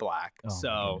website is black. Oh, my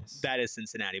so goodness. that is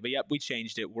Cincinnati. But yep, we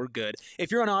changed it. We're good. If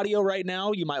you're on audio right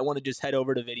now, you might want to just head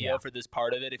over to video for this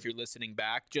part of it if you're listening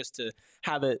back, just to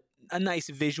have a nice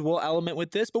visual element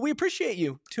with this. But we appreciate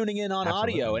you tuning in on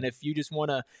audio. And if you just want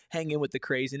to hang in with the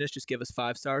craziness, just give us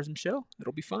 5 stars and chill.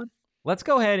 It'll be fun. Let's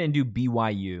go ahead and do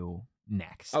BYU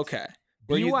next. Okay.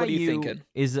 BYU what are you thinking?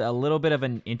 is a little bit of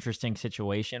an interesting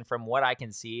situation. From what I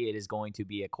can see, it is going to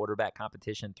be a quarterback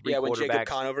competition. 3 when quarterbacks. Jacob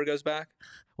Conover goes back.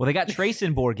 Well, they got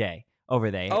Trayson Bourget over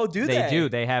there. Oh, do they? They do.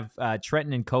 They have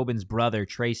Trenton and Coben's brother,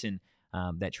 Trayson,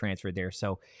 that transferred there.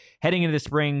 So heading into the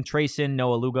spring, Trayson,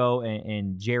 Noah Lugo,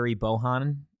 and Jerry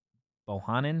Bohannon,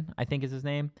 I think is his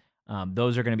name.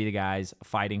 Those are going to be the guys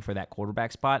fighting for that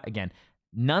quarterback spot. Again,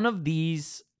 none of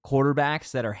these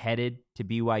quarterbacks that are headed to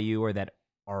BYU or that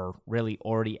are really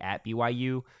already at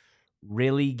BYU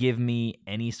really give me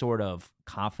any sort of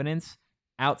confidence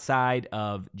outside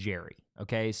of Jerry.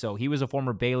 Okay, so he was a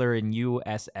former Baylor and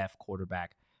USF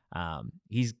quarterback.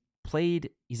 He's a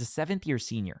 7th-year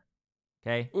senior.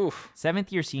 Okay, Oof.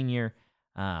 7th-year senior.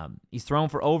 He's thrown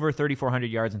for over 3,400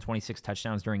 yards and 26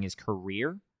 touchdowns during his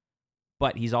career,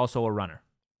 but he's also a runner.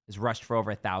 He's rushed for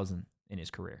over 1,000 in his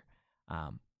career.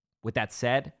 With that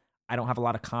said, I don't have a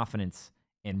lot of confidence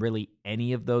in really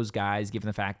any of those guys, given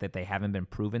the fact that they haven't been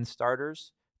proven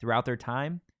starters throughout their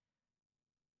time.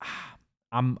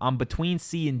 I'm between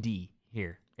C and D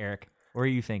here, Eric. What are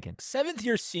you thinking?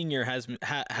 7th-year senior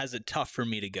has it tough for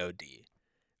me to go D,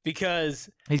 because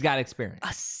He's got experience. a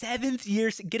 7th-year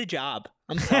get a job.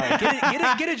 I'm sorry,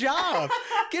 get a job,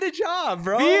 get a job,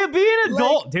 bro. Be an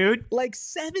adult, dude. Like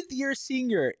 7th-year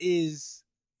senior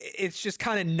it's just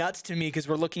kind of nuts to me, because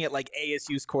we're looking at like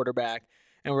ASU's quarterback.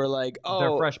 And we're like,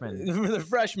 They're freshmen. They're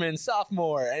freshmen,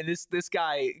 sophomore. And this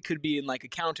guy could be in like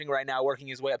accounting right now, working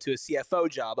his way up to a CFO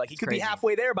job. Like he could crazy. be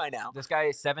halfway there by now. This guy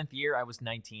is 7th year. I was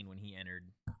 19 when he entered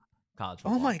college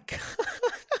football. Oh my God.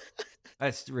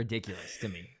 That's ridiculous to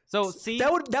me. So see,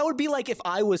 that would be like if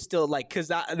I was still like, because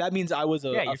that means I was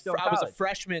you're still in I was a college.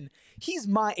 freshman.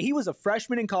 He was a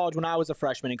freshman in college when I was a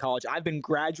freshman in college. I've been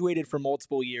graduated for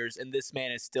multiple years, and this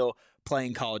man is still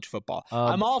playing college football.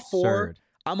 I'm all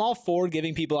for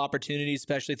giving people opportunities,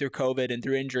 especially through COVID and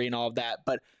through injury and all of that.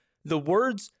 But the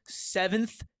words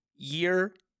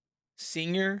 7th-year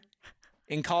senior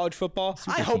in college football,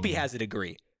 I hope he has a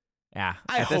degree. Yeah,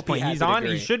 I at this hope he point has he's a on.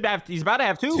 degree. He's about to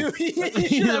have 2. He should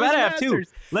He's have about to his have 2.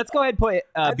 masters. Let's go ahead and put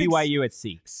I think BYU at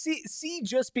C. C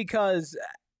just because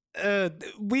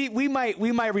we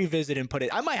might revisit and put it.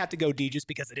 I might have to go D just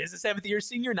because it is a 7th-year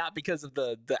senior, not because of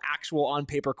the actual on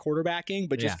paper quarterbacking,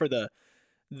 but just for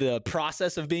the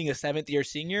process of being a 7th-year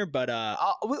senior. But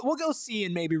we'll go C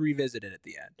and maybe revisit it at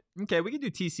the end. Okay, we can do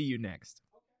TCU next.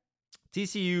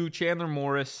 TCU, Chandler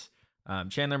Morris.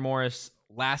 Chandler Morris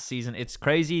last season. It's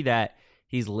crazy that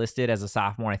he's listed as a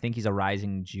sophomore. I think he's a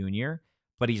rising junior,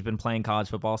 but he's been playing college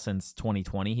football since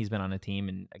 2020. He's been on a team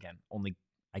and, again, only,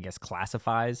 I guess,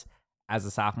 classifies as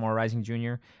a sophomore, rising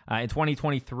junior. In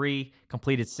 2023,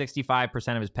 completed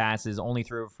 65% of his passes, only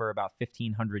threw for about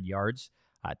 1,500 yards,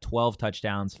 12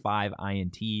 touchdowns, 5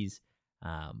 INTs.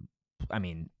 I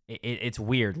mean, it's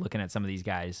weird looking at some of these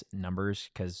guys' numbers,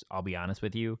 because I'll be honest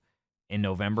with you, in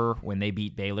November when they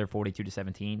beat Baylor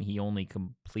 42-17, he only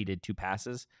completed 2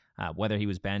 passes. Whether he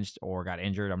was benched or got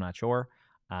injured, I'm not sure.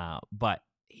 But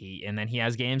he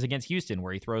has games against Houston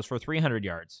where he throws for 300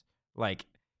 yards. Like,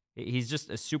 he's just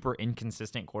a super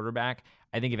inconsistent quarterback.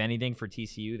 I think if anything for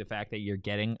TCU, the fact that you're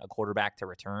getting a quarterback to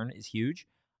return is huge.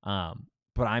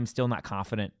 But I'm still not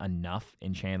confident enough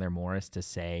in Chandler Morris to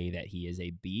say that he is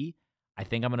a B. I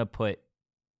think I'm going to put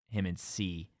him in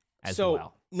C as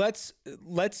well.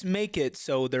 Let's make it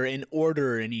so they're in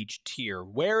order in each tier.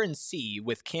 Where in C,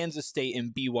 with Kansas State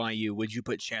and BYU, would you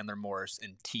put Chandler Morris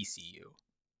and TCU?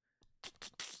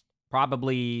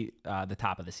 Probably the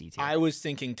top of the C tier. I was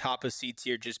thinking top of C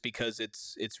tier just because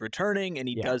it's returning, and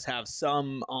he does have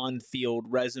some on-field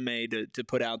resume to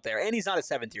put out there, and he's not a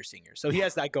 7th-year senior, so he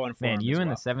has that going for him. Man, you as and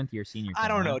well. the 7th-year senior. I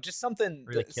don't know, just something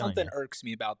you. irks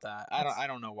me about that. I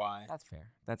don't know why.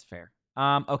 That's fair.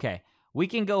 Okay, we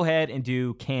can go ahead and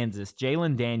do Kansas.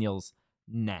 Jalen Daniels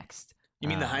next. You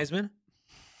mean the Heisman?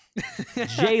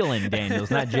 Jalen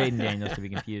Daniels, not Jaden Daniels, to be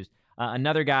confused.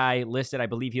 Another guy listed, I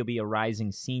believe he'll be a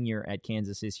rising senior at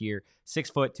Kansas this year.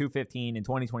 6 foot, 215 in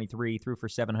 2023, threw for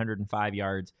 705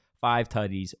 yards, 5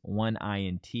 tutties, 1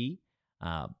 INT.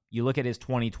 You look at his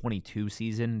 2022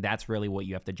 season, that's really what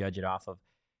you have to judge it off of.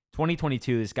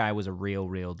 2022, this guy was a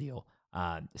real deal.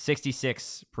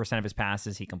 66% of his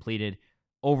passes he completed,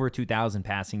 over 2,000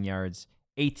 passing yards,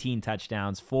 18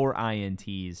 touchdowns, 4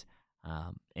 INTs,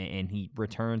 and he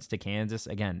returns to Kansas,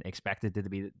 again, expected to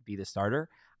be the starter.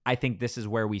 I think this is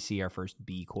where we see our first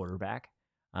B quarterback.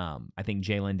 I think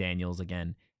Jalen Daniels,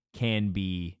 again, can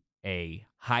be a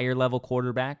higher level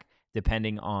quarterback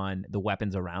depending on the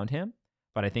weapons around him.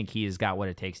 But I think he has got what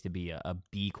it takes to be a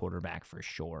B quarterback for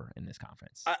sure in this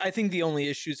conference. I think the only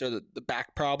issues are the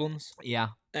back problems. Yeah.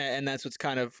 And that's what's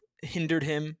kind of hindered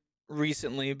him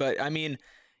recently. But, I mean,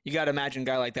 you got to imagine a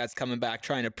guy like that's coming back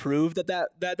trying to prove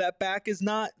that back is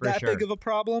not For that sure. big of a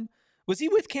problem. Was he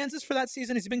with Kansas for that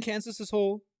season? Has he been Kansas his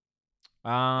whole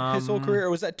career? Or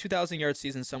was that 2,000-yard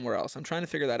season somewhere else? I'm trying to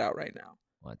figure that out right now.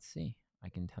 Let's see. I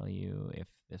can tell you if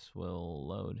this will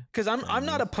load. Because I'm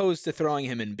not opposed to throwing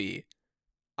him in B.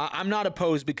 I'm not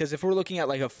opposed because if we're looking at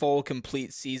like a full,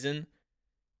 complete season,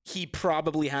 he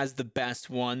probably has the best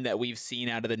one that we've seen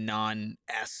out of the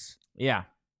non-S Yeah.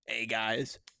 A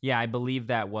guys Yeah, I believe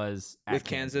that was at with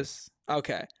Kansas.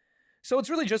 Okay. So it's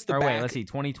really just the back. Wait, let's see.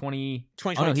 2020.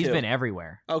 2022. Oh, no, he's been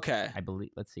everywhere. Okay. I believe.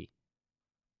 Let's see.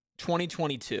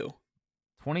 2022.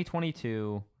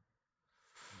 2022.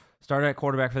 Started at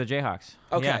quarterback for the Jayhawks.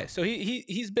 Okay. Yeah. So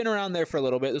he's been around there for a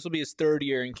little bit. This will be his third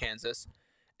year in Kansas.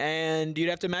 And you'd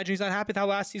have to imagine he's not happy with how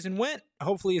last season went.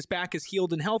 Hopefully his back is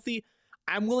healed and healthy.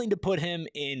 I'm willing to put him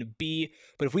in B,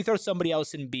 but if we throw somebody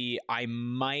else in B, I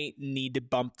might need to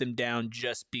bump them down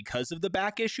just because of the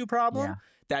back issue problem. Yeah.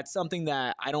 That's something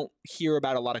that I don't hear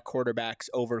about a lot of quarterbacks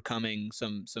overcoming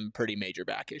some pretty major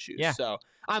back issues. Yeah. So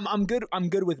I'm good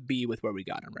with B with where we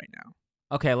got him right now.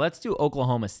 Okay, let's do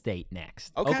Oklahoma State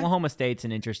next. Okay. Oklahoma State's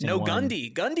an interesting one.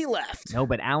 Gundy left. No,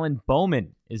 but Alan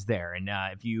Bowman is there. And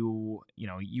if you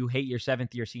hate your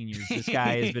seventh-year seniors, this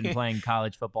guy has been playing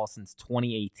college football since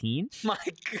 2018. My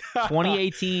God.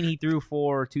 2018, he threw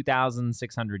for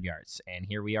 2,600 yards. And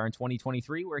here we are in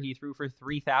 2023 where he threw for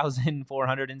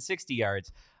 3,460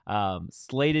 yards.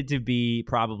 Slated to be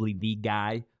probably the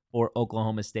guy for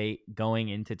Oklahoma State going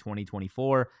into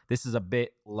 2024. This is a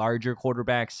bit larger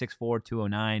quarterback, 6'4",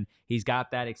 209. He's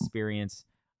got that experience.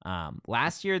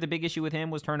 Last year, the big issue with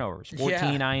him was turnovers.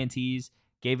 14 INTs,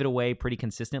 gave it away pretty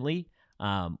consistently.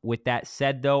 With that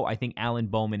said, though, I think Alan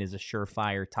Bowman is a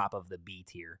surefire top of the B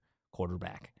tier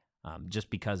quarterback, just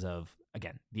because of,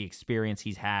 again, the experience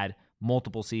he's had,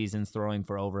 multiple seasons throwing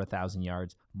for over 1,000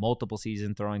 yards, multiple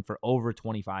seasons throwing for over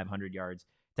 2,500 yards.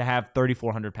 To have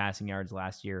 3,400 passing yards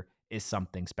last year is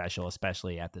something special,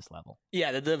 especially at this level.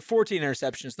 Yeah, the 14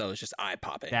 interceptions, though, is just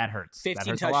eye-popping. That hurts.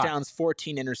 15 touchdowns,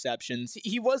 14 interceptions.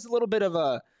 He was a little bit of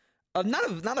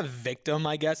not a victim,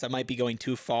 I guess. I might be going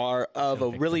too far, of a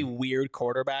really weird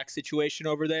quarterback situation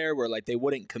over there where, like, they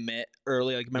wouldn't commit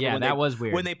early. Like, remember was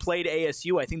weird. When they played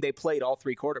ASU, I think they played all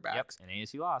three quarterbacks. Yep, and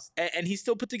ASU lost. And he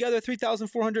still put together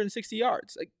 3,460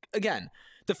 yards. Like, again,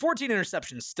 the 14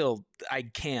 interceptions still, I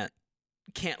can't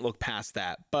look past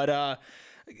that. But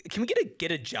can we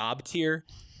get a job tier?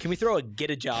 Can we throw a get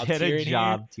a job tier in here? Get a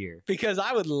job tier. Because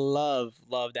I would love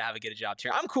to have a get a job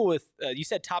tier. I'm cool with you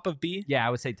said top of B? Yeah, I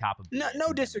would say top of B.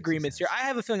 No disagreements here. I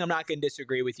have a feeling I'm not going to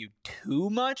disagree with you too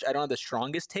much. I don't have the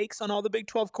strongest takes on all the Big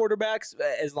 12 quarterbacks.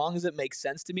 As long as it makes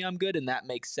sense to me, I'm good, and that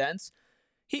makes sense.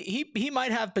 He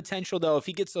might have potential, though, if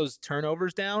he gets those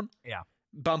turnovers down. Yeah.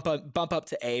 Bump up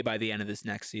to A by the end of this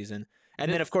next season.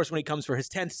 And then, of course, when he comes for his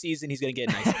 10th season, he's going to get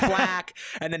a nice plaque.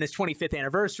 And then his 25th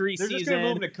anniversary season. They're just going to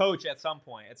move him to coach at some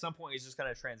point. At some point, he's just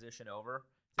going to transition over.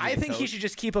 I think he should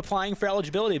just keep applying for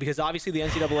eligibility because obviously the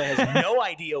NCAA has no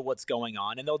idea what's going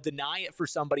on, and they'll deny it for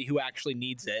somebody who actually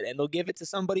needs it, and they'll give it to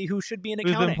somebody who should be in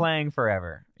accounting. Who's been playing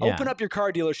forever. Yeah. Open up your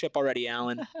car dealership already,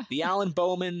 Alan. The Alan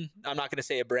Bowman, I'm not going to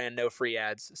say a brand, no free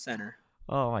ads center.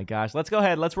 Oh, my gosh. Let's go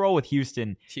ahead. Let's roll with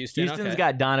Houston. Houston's okay.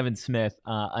 got Donovan Smith,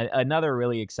 another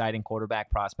really exciting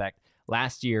quarterback prospect.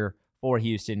 Last year for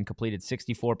Houston, completed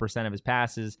 64% of his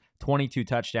passes, 22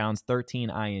 touchdowns, 13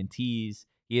 INTs.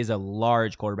 He is a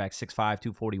large quarterback, 6'5",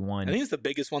 241. I think it's the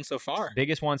biggest one so far.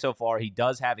 Biggest one so far. He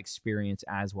does have experience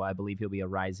as well. I believe he'll be a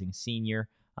rising senior.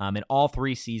 In all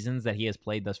 3 seasons that he has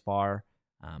played thus far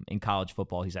in college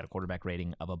football, he's had a quarterback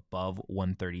rating of above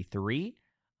 133.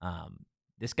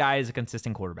 This guy is a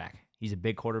consistent quarterback. He's a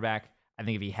big quarterback. I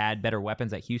think if he had better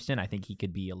weapons at Houston, I think he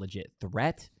could be a legit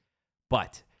threat.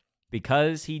 But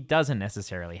because he doesn't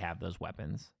necessarily have those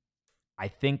weapons, I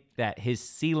think that his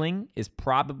ceiling is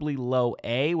probably low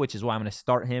A, which is why I'm going to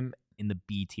start him in the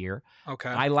B tier. Okay.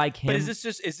 I like him. But is this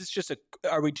just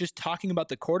are we just talking about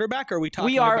the quarterback, or are we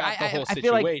talking We are. about the whole I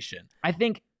feel like- situation? I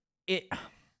think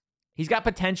he's got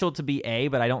potential to be A,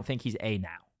 but I don't think he's A now.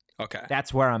 Okay.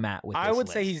 That's where I'm at with this I would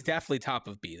say list. he's definitely top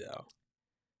of B, though.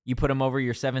 You put him over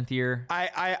your 7th year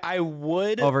I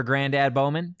would, over Granddad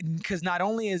Bowman? because not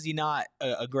only is he not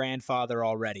a grandfather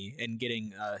already and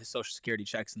getting his Social Security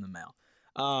checks in the mail,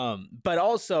 but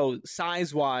also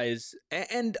size-wise,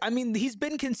 and I mean, he's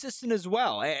been consistent as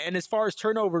well. And as far as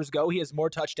turnovers go, he has more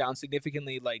touchdowns,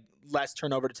 significantly like less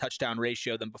turnover to touchdown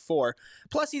ratio than before.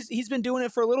 Plus, he's been doing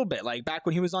it for a little bit. Like back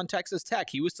when he was on Texas Tech,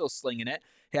 he was still slinging it.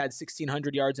 He had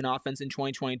 1,600 yards in offense in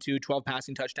 2022, 12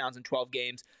 passing touchdowns in 12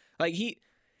 games. Like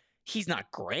he's not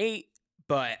great,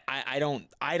 but I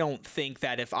don't think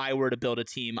that if I were to build a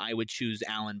team, I would choose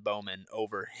Alan Bowman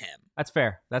over him. That's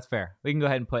fair. We can go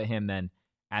ahead and put him then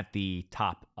at the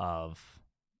top of,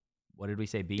 what did we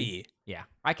say, B? B. Yeah,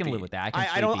 I can B. live with that.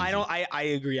 I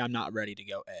agree. I'm not ready to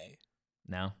go A.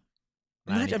 No,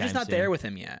 I'm just not there with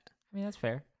him yet. I mean, that's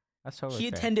fair. That's totally He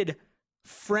fair. attended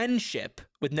Friendship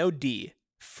with no D.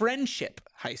 Friendship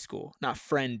High School, not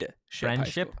Friendship.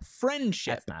 Friendship?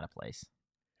 Friendship. That's not a place.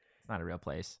 It's not a real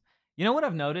place. You know what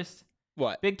I've noticed?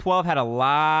 What? Big 12 had a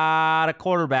lot of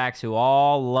quarterbacks who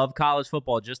all love college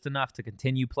football just enough to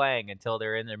continue playing until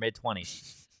they're in their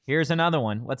mid-20s. Here's another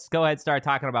one. Let's go ahead and start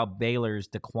talking about Baylor's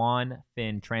DeQuan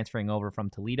Finn transferring over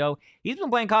from Toledo. He's been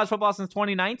playing college football since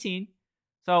 2019.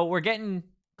 So we're getting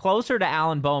closer to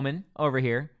Alan Bowman over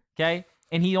here, okay?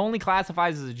 And he only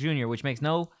classifies as a junior, which makes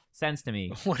no sense to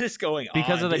me. What is going on?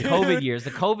 Because of the dude? COVID years.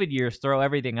 The COVID years throw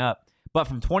everything up. But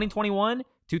from 2021,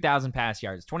 2,000 pass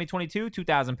yards. 2022,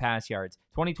 2,000 pass yards.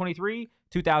 2023,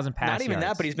 2,000 pass yards. Not even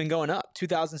that, but he's been going up.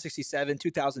 2,067,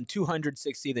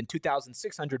 2,260, then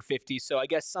 2,650. So I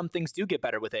guess some things do get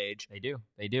better with age. They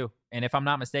do. And if I'm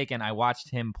not mistaken, I watched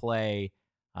him play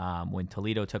when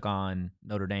Toledo took on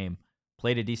Notre Dame.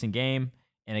 Played a decent game.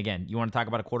 And again, you want to talk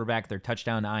about a quarterback, their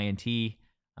touchdown to INT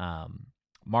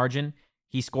margin.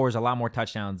 He scores a lot more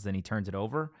touchdowns than he turns it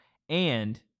over.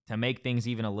 And to make things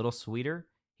even a little sweeter,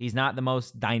 he's not the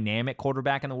most dynamic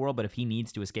quarterback in the world, but if he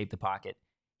needs to escape the pocket,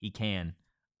 he can.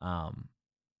 I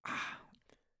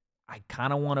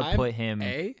kind of want to put him...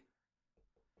 A?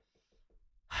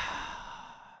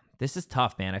 This is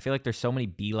tough, man. I feel like there's so many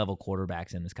B-level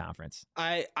quarterbacks in this conference.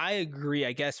 I agree.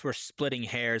 I guess we're splitting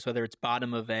hairs, whether it's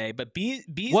bottom of A, but B's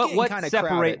what getting kind of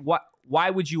crowded. Why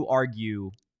would you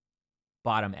argue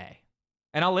bottom A?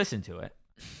 And I'll listen to it.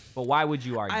 But why would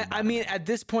you argue? I mean, at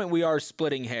this point, we are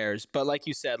splitting hairs. But like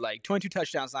you said, like 22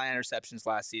 touchdowns, 9 interceptions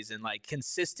last season. Like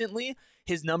consistently,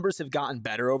 his numbers have gotten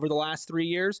better over the last 3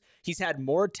 years. He's had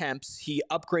more attempts. He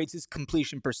upgrades his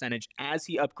completion percentage as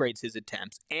he upgrades his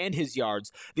attempts and his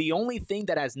yards. The only thing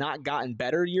that has not gotten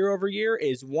better year over year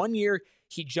is 1 year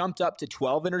he jumped up to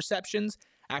 12 interceptions.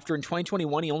 After in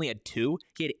 2021, he only had 2.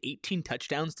 He had 18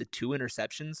 touchdowns to 2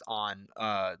 interceptions on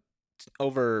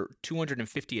over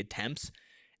 250 attempts.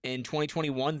 In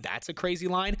 2021, that's a crazy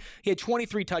line. He had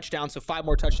 23 touchdowns, so 5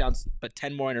 more touchdowns, but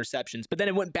 10 more interceptions. But then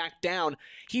it went back down.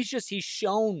 He's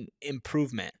shown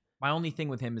improvement. My only thing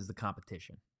with him is the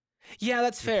competition. Yeah,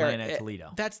 that's You're fair. playing at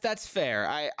Toledo. That's fair.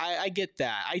 I get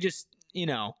that. I just,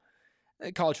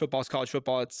 college football is college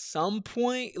football. At some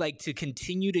point, like to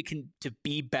continue to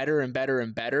be better and better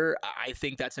and better, I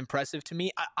think that's impressive to me.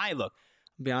 Look,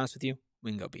 I'll be honest with you, we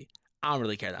can go B. I don't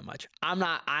really care that much.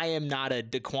 I am not a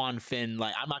DeQuan Finn.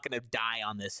 Like, I'm not going to die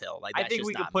on this hill. Like, I think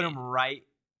we could put him right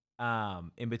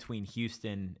in between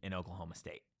Houston and Oklahoma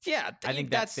State. Yeah, I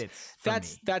think that fits.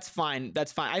 That's fine.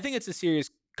 That's fine. I think it's a serious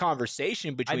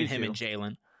conversation between him and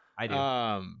Jalen. I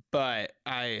do. But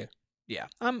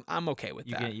I'm okay with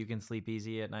that. You can sleep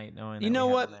easy at night knowing that. You know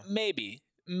what?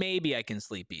 Maybe I can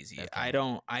sleep easy. Okay. I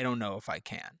don't know if I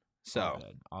can. So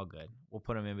all good. We'll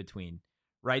put him in between.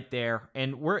 Right there.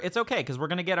 And it's okay because we're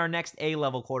going to get our next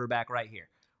A-level quarterback right here.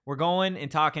 We're going and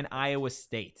talking Iowa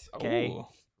State, okay? Ooh.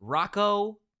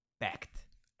 Rocco Becht.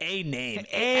 A name.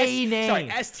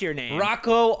 S-tier name.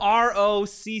 Rocco,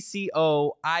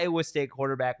 R-O-C-C-O, Iowa State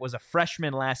quarterback, was a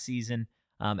freshman last season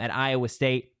at Iowa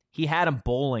State. He had him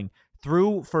bowling.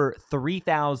 Threw for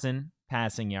 3,000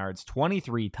 passing yards,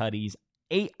 23 tutties,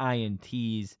 8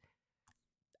 INTs.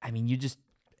 I mean,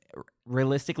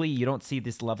 realistically, you don't see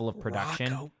this level of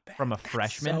production from a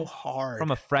freshman. So hard.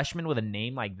 From a freshman with a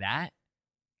name like that.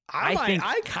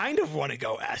 I kind of want to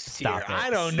go S tier. I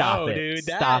don't know, dude.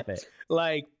 Stop it.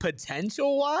 Like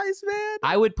potential wise, man.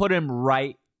 I would put him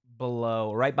right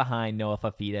behind Noah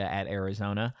Fafita at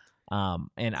Arizona. And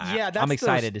Yeah, I'm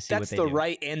excited to see what that's they the do.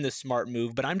 right and the smart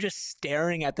move. But I'm just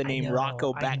staring at the name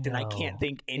Rocco Becht, and I can't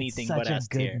think anything it's such but a S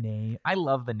good tier. name. I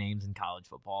love the names in college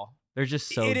football. They're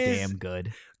just so It is- damn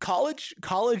good. College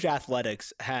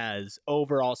athletics has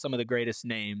overall some of the greatest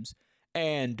names,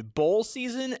 and bowl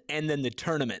season and then the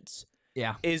tournaments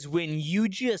Yeah. is when you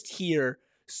just hear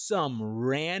some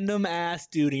random ass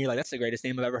dude and you're like, that's the greatest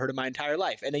name I've ever heard in my entire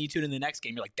life. And then you tune in the next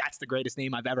game, you're like, that's the greatest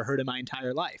name I've ever heard in my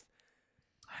entire life.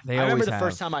 They I remember always the have.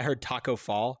 first time I heard Taco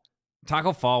Fall.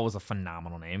 Taco Fall was a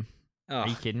phenomenal name. Oh, Are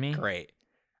you kidding me? Great.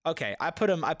 Okay, I put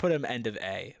him end of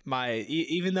A.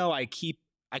 Even though I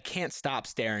can't stop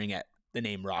staring at the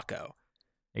name Rocco.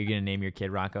 Are you gonna name your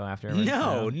kid Rocco after him?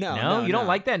 No. You don't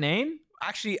like that name?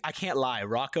 Actually, I can't lie.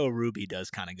 Rocco Ruby does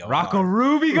kind of go Rocco hard.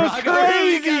 Ruby goes Rocco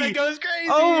crazy. Ruby kind of goes crazy.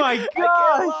 Oh my I can't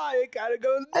gosh. lie. It kind of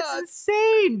goes nuts. That's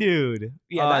insane, dude.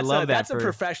 Yeah, I love that. That's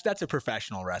a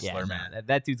professional wrestler, yeah, man.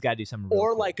 That dude's got to do something real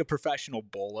Or cool. like a professional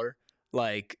bowler,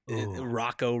 like Ooh.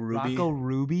 Rocco Ruby. Rocco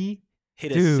Ruby.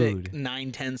 Hit a Dude. sick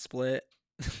 9-10 split.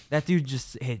 That dude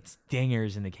just hits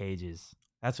dingers in the cages.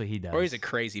 That's what he does. Or he's a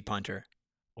crazy punter.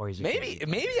 Or he's a Maybe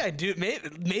crazy I do.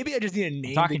 Maybe I just need to name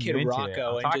the talking kid you into it. Rocco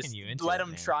I'm and talking just you into let it, him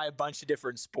man. try a bunch of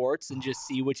different sports and just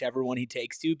see whichever one he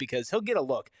takes to, because he'll get a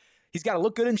look. He's got to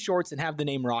look good in shorts and have the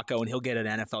name Rocco, and he'll get an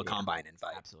NFL Combine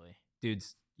invite. Absolutely.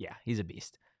 Dude's, yeah, he's a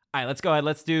beast. All right, let's go ahead.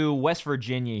 Let's do West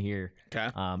Virginia here. Okay.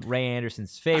 Ray Anderson's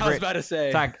I was favorite. about to say.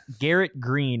 Talk Garrett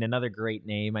Green, another great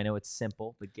name. I know it's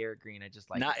simple, but Garrett Green, I just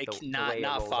like Not the way it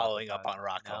not rolls following off up the on tongue.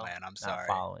 Rocco, No, man. I'm not sorry.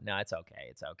 following. No, it's okay.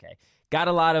 It's okay. Got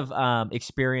a lot of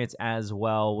experience as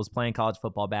well. Was playing college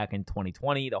football back in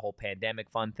 2020, the whole pandemic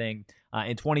fun thing.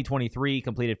 In 2023,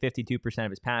 completed 52% of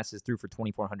his passes, threw for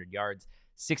 2,400 yards,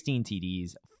 16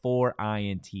 TDs, 4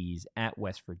 INTs at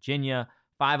West Virginia.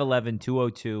 5'11",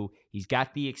 202. He's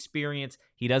got the experience.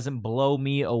 He doesn't blow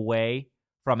me away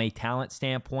from a talent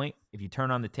standpoint. If you turn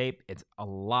on the tape, it's a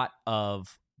lot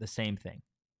of the same thing.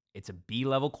 It's a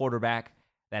B-level quarterback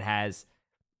that has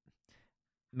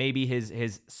maybe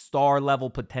his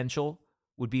star-level potential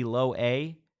would be low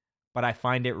A, but I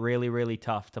find it really, really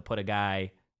tough to put a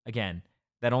guy, again,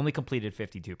 that only completed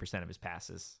 52% of his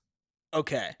passes.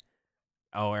 Okay.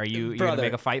 Oh, are you going to Brother,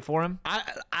 make a fight for him?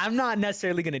 I'm not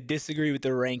necessarily going to disagree with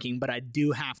the ranking, but I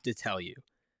do have to tell you,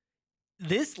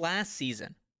 this last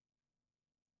season,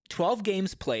 12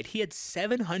 games played, he had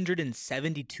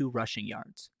 772 rushing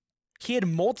yards. He had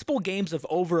multiple games of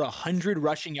over 100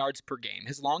 rushing yards per game.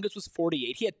 His longest was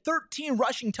 48. He had 13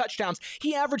 rushing touchdowns.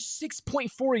 He averaged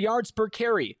 6.4 yards per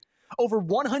carry, over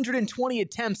 120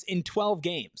 attempts in 12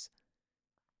 games,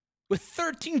 with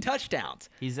 13 touchdowns.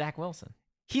 He's Zach Wilson.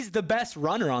 He's the best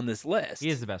runner on this list. He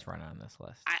is the best runner on this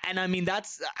list. I mean,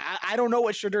 I don't know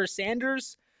what Shadur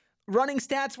Sanders' running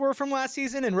stats were from last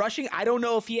season and rushing. I don't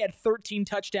know if he had 13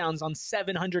 touchdowmes on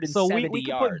 770 So we can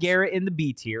yards. put Garrett in the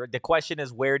B tier. The question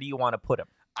is, where do you want to put him?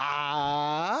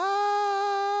 I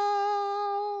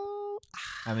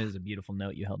mean, it's a beautiful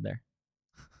note you held there.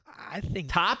 I think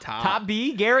Top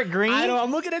B, Garrett Green. I know. I'm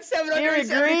looking at Garrett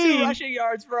 772 Green. rushing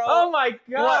yards, bro. Oh my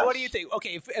god! What do you think?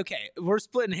 Okay, we're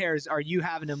splitting hairs. Are you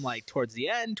having him like towards the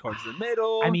end, towards the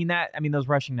middle? I mean those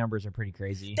rushing numbers are pretty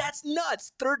crazy. That's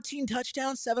nuts. 13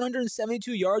 touchdowns,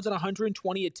 772 yards on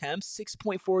 120 attempts,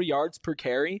 6.4 yards per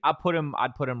carry. I'd put him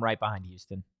right behind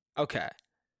Houston. Okay.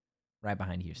 Right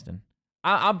behind Houston.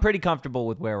 I'm pretty comfortable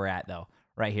with where we're at though.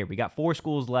 Right here, we got 4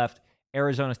 schools left: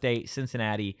 Arizona State,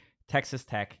 Cincinnati, Texas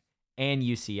Tech, and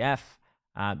UCF.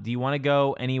 Do you want to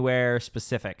go anywhere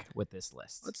specific with this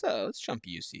list? Let's jump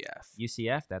UCF.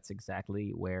 UCF, that's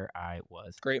exactly where I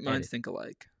was. Great minds headed. think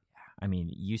alike. I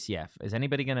mean, UCF. Is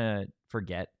anybody going to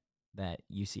forget that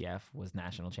UCF was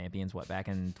national champions, back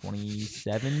in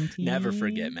 2017? Never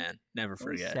forget, man. Never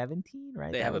forget. 2017,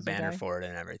 right? They That have a was the banner guy? for it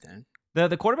and everything.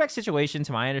 The quarterback situation,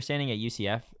 to my understanding, at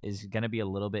UCF is going to be a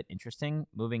little bit interesting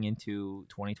moving into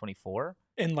 2024.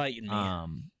 Enlighten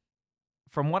me.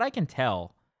 From what I can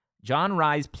tell, John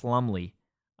Rise Plumlee,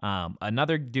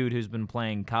 another dude who's been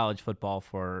playing college football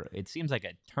for, it seems like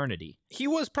eternity. He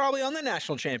was probably on the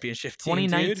national championship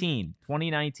team,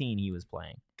 2019 he was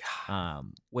playing.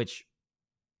 Which,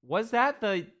 was that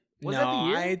the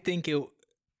year? I think it...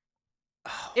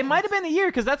 It might have been the year,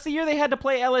 because that's the year they had to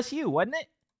play LSU, wasn't it?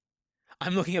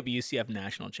 I'm looking up UCF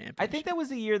national championship. I think that was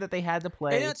the year that they had to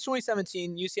play. And that's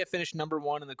 2017. UCF finished number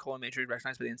 1 in the Cola Matrix,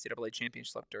 recognized by the NCAA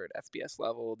championship selector at FBS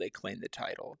level. They claimed the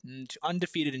title.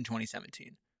 Undefeated in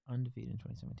 2017. Undefeated in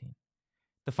 2017.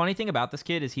 The funny thing about this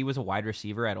kid is he was a wide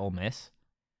receiver at Ole Miss.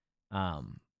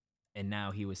 And now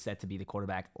he was set to be the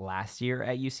quarterback last year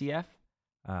at UCF.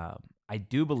 I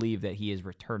do believe that he is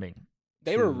returning.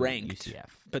 They to were ranked, UCF.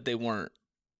 but they weren't.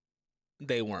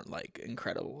 they weren't like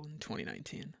incredible in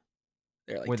 2019.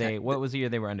 They're like Were they? What was the year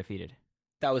they were undefeated?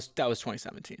 That was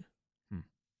 2017.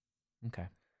 Okay.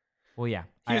 Well, yeah.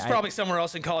 He was probably somewhere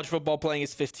else in college football playing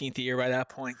his 15th year by that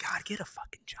point. God, get a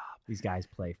fucking job. These guys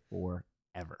play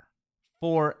forever.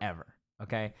 Forever.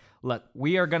 Okay. Look,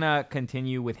 we are going to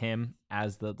continue with him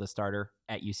as the starter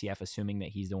at UCF, assuming that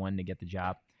he's the one to get the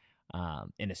job,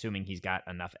 and assuming he's got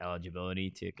enough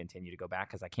eligibility to continue to go back,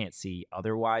 because I can't see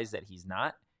otherwise that he's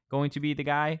not going to be the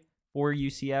guy for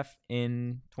UCF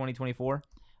in 2024.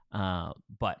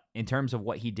 But in terms of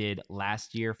what he did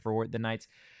last year for the Knights,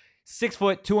 6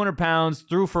 foot, 200 pounds,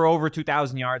 threw for over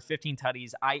 2,000 yards, 15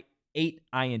 tutties, 8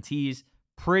 INTs,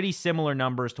 pretty similar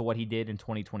numbers to what he did in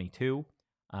 2022,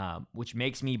 which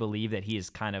makes me believe that he has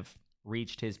kind of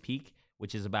reached his peak,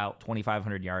 which is about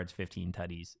 2,500 yards, 15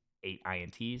 tutties, 8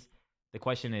 INTs. The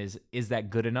question is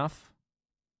that good enough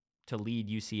to lead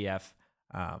UCF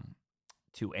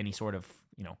to any sort of,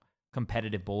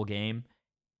 competitive bowl game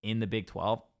in the Big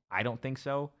 12? I don't think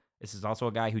so. This is also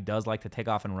a guy who does like to take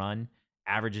off and run,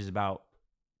 averages about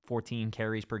 14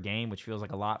 carries per game, which feels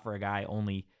like a lot for a guy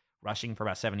only rushing for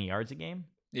about 70 yards a game.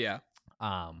 Yeah.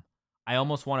 I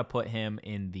almost want to put him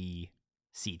in the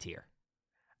C tier.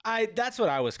 That's what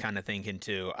I was kind of thinking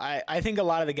too. I think a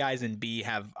lot of the guys in B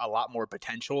have a lot more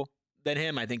potential than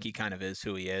him. I think he kind of is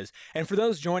who he is. And for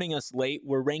those joining us late,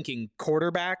 we're ranking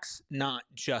quarterbacks, not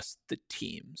just the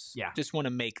teams. Yeah. Just want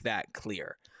to make that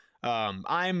clear.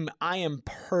 I am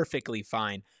perfectly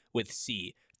fine with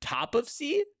C. Top of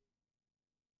C?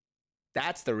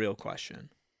 That's the real question.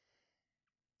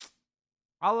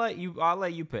 I'll let you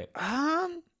pick.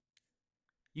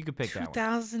 You could pick that one.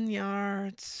 2,000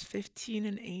 yards, 15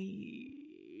 and 8.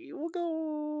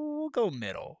 We'll go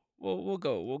middle. We'll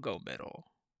go middle.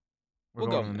 We'll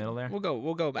go in the middle there. We'll go.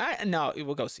 We'll go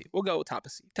C. We'll go top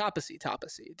of C. Top of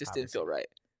C. It just didn't feel right.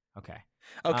 Okay.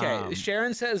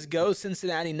 Sharon says go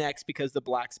Cincinnati next because the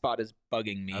black spot is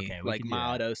bugging me, Okay, like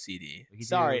mild that. OCD.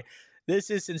 Sorry, this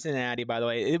is Cincinnati, by the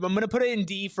way. I'm going to put it in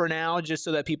D for now just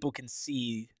so that people can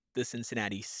see the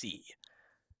Cincinnati C.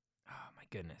 Oh, my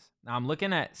goodness. Now, I'm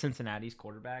looking at Cincinnati's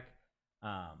quarterback,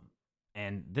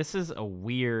 and this is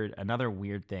another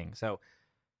weird thing. So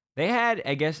they had,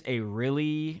 I guess, a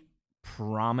really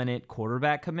prominent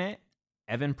quarterback commit,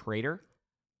 Evan Prater,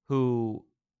 who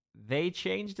they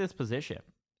changed his position.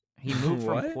 He moved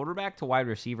from quarterback to wide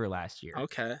receiver last year.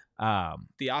 Okay.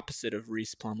 The opposite of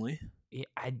Reese Plumlee.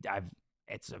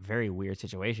 It's a very weird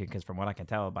situation because from what I can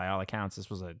tell, by all accounts, this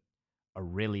was a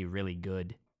really, really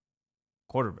good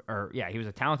quarterback. He was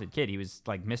a talented kid. He was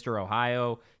like Mr.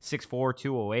 Ohio, 6'4",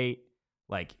 208.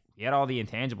 Like, he had all the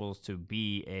intangibles to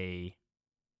be a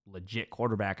legit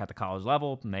quarterback at the college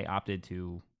level, and they opted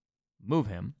to move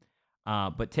him.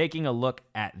 But taking a look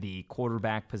at the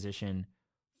quarterback position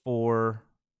for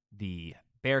the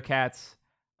Bearcats,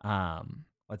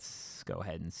 let's go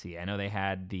ahead and see. I know they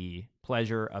had the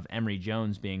pleasure of Emory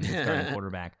Jones being the starting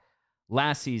quarterback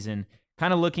last season.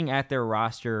 Kind of looking at their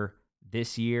roster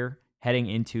this year, heading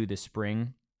into the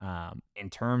spring, in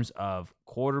terms of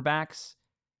quarterbacks,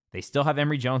 they still have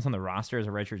Emory Jones on the roster as a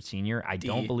redshirt senior. I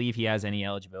don't believe he has any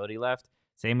eligibility left.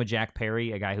 Same with Jack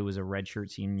Perry, a guy who was a redshirt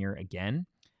senior again.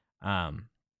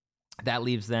 That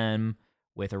leaves them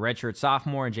with a redshirt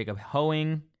sophomore and Jacob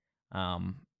Hoeing,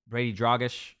 Brady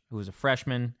Dragish, who was a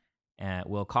freshman,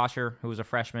 Will Kosher, who was a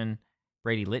freshman,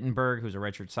 Brady Littenberg, who's a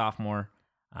redshirt sophomore.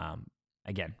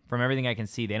 Again, from everything I can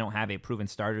see, they don't have a proven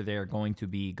starter. They're going to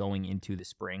be going into the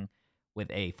spring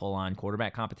with a full-on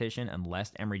quarterback competition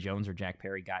unless Emory Jones or Jack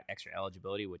Perry got extra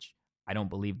eligibility, which I don't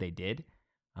believe they did.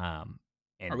 Are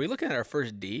we looking at our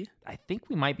first D? I think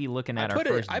we might be looking at our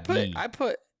first D. I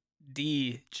put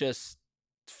D just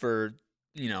for,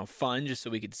 fun, just so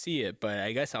we could see it. But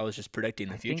I guess I was just predicting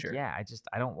the future.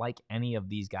 I don't like any of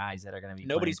these guys that are going to be.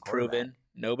 Nobody's proven.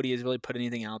 Nobody has really put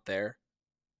anything out there.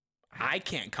 I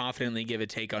can't confidently give a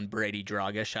take on Brady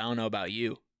Dragish. I don't know about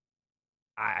you.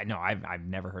 I know I've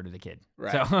never heard of the kid.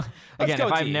 Right. So again,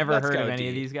 if I've never heard of any D.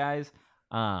 of these guys,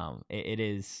 it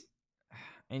is,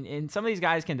 and some of these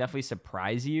guys can definitely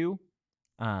surprise you.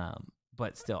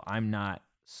 But still, I'm not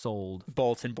sold.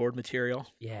 Bulletin board material.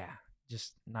 Yeah,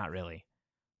 just not really.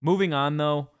 Moving on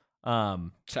though,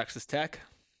 Texas Tech.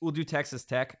 We'll do Texas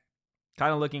Tech.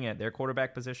 Kind of looking at their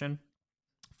quarterback position.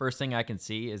 First thing I can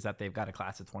see is that they've got a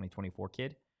class of 2024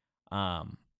 kid,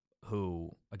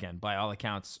 who, again, by all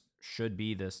accounts, should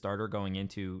be the starter going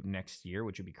into next year,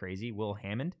 which would be crazy. Will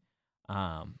Hammond.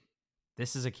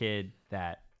 This is a kid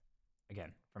that,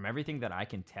 again, from everything that I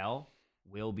can tell,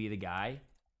 will be the guy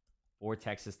for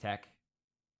Texas Tech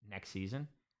next season.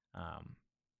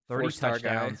 30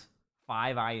 touchdowns,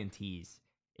 5 INTs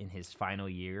in his final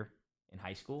year in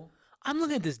high school. I'm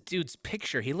looking at this dude's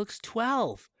picture. He looks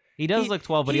 12. He does look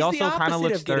 12, but he he's the also kind of opposite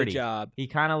looks of get a 30. job. He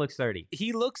kind of looks 30.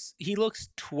 He looks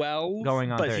 12,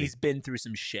 Going on but 30. he's been through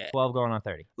some shit. 12 going on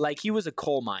 30. Like he was a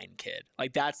coal mine kid.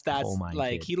 Like that's Coal mine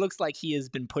like kid. he looks like he has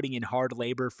been putting in hard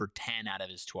labor for 10 out of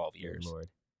his 12 years. Lord.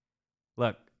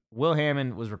 Look, Will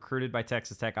Hammond was recruited by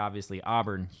Texas Tech, obviously,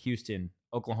 Auburn, Houston,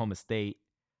 Oklahoma State.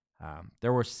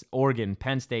 There were Oregon,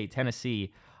 Penn State,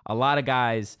 Tennessee. A lot of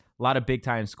guys, a lot of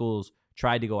big-time schools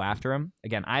tried to go after him.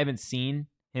 Again, I haven't seen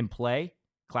him play.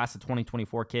 Class of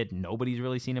 2024 kid, nobody's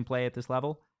really seen him play at this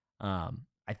level.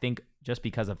 I think just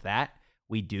because of that,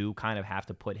 we do kind of have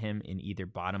to put him in either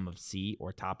bottom of C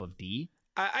or top of D.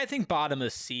 I think bottom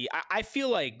of C. I feel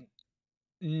like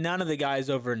none of the guys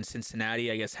over in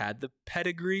Cincinnati, I guess, had the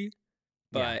pedigree.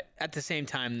 But at the same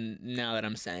time, now that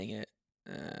I'm saying it,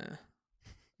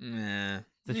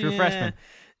 It's a true freshman.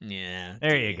 Yeah.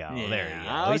 There you go. There you go.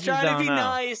 I was We just trying to don't be know.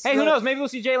 nice. Hey, who knows? Maybe we'll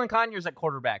see Jalen Conyers at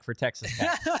quarterback for Texas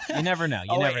Tech. You never know.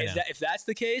 You never know. If that's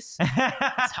the case,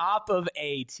 top of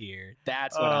A tier.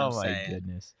 That's what I'm saying. Oh, my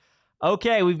goodness.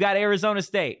 Okay, we've got Arizona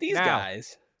State. These Now,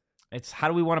 guys. It's how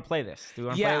do we want to play this? Do we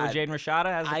want to play it with Jaden Rashada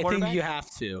as the I quarterback? think you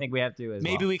have to. I think we have to as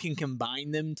Maybe well. we can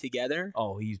combine them together.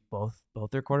 Oh, he's both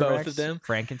their quarterbacks? Both of them.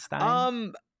 Frankenstein?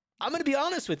 I'm going to be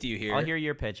honest with you here. I'll hear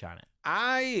your pitch on it.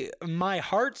 My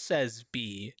heart says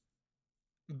B,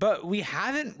 but we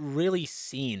haven't really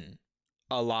seen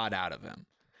a lot out of him.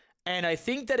 And I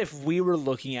think that if we were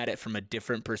looking at it from a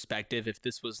different perspective, if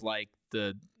this was like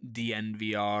the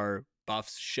DNVR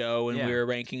Buffs show and we were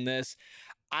ranking this,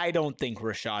 I don't think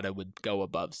Rashada would go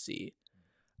above C.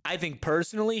 I think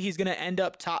personally he's going to end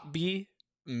up top B,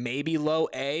 maybe low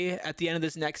A at the end of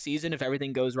this next season if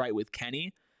everything goes right with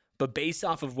Kenny. But based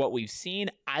off of what we've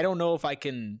seen, I don't know if I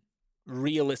can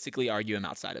realistically argue him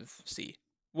outside of C.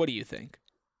 What do you think?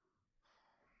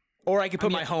 Or I could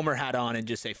put my homer hat on and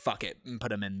just say, fuck it, and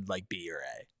put him in like B or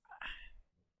A.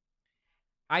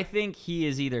 I think he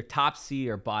is either top C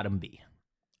or bottom B.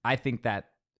 I think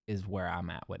that is where I'm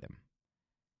at with him.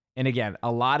 And again,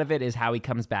 a lot of it is how he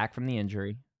comes back from the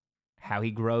injury, how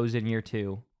he grows in year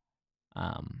 2.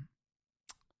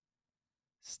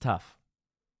 It's tough.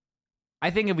 I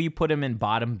think if you put him in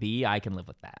bottom B, I can live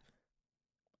with that.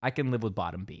 I can live with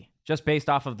bottom B. Just based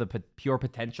off of the pure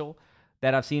potential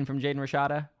that I've seen from Jaden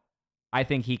Rashada, I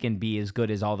think he can be as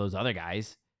good as all those other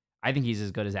guys. I think he's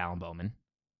as good as Alan Bowman,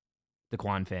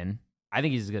 DeQuan Finn. I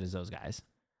think he's as good as those guys.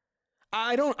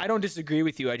 I don't disagree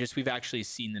with you. We've actually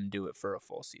seen them do it for a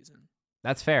full season.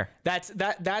 That's fair. That's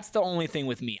the only thing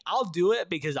with me. I'll do it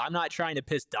because I'm not trying to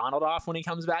piss Donald off when he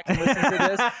comes back and listens to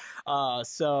this.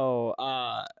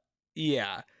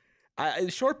 Yeah.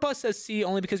 Short Bus says C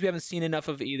only because we haven't seen enough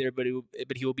of either, but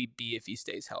he will be B if he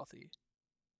stays healthy.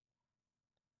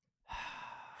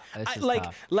 That's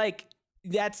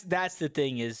the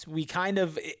thing is we kind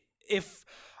of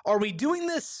are we doing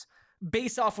this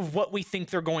based off of what we think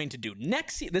they're going to do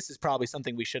next? This is probably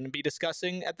something we shouldn't be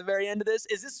discussing at the very end of this.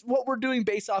 Is this what we're doing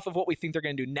based off of what we think they're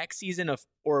going to do next season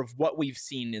or of what we've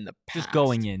seen in the past? Just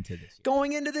going into this year.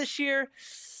 Going into this year.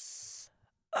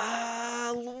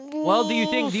 Well, do you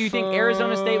think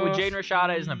Arizona State with Jaden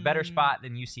Rashada is in a better spot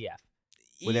than UCF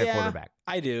with their quarterback?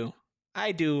 I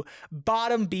do.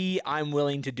 Bottom B, I'm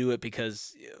willing to do it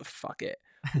because fuck it.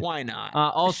 Why not?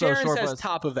 Also, Sharon Short says Bus.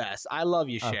 Top of S. I love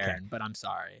you, Sharon, but I'm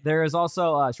sorry. There is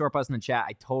also Short Bus in the chat.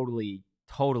 I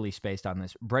totally spaced on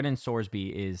this. Brennan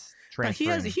Sorsby is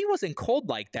transferring. He wasn't cold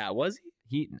like that, was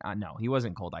he? No, he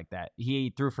wasn't cold like that.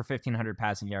 He threw for 1,500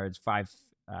 passing yards, 5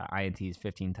 INTs,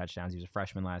 15 touchdowns. He was a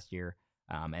freshman last year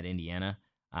at Indiana.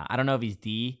 I don't know if he's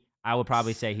D. I would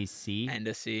probably say he's C. And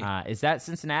a C. Is that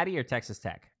Cincinnati or Texas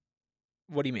Tech?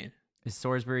 What do you mean? Is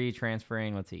Sorsby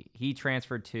transferring? Let's see. He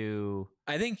transferred to...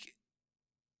 I think...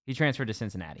 He transferred to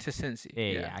Cincinnati. To Cincy.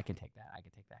 Yeah, I can take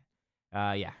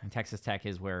that. Yeah, and Texas Tech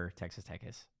is where Texas Tech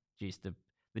is. Jeez,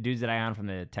 the dudes that I on from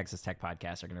the Texas Tech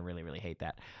podcast are going to really, really hate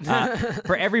that.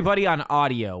 For everybody on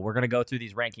audio, we're going to go through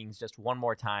these rankings just one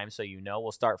more time so you know.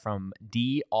 We'll start from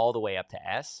D all the way up to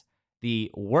S.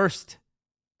 The worst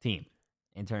team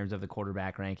in terms of the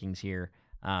quarterback rankings here.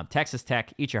 Texas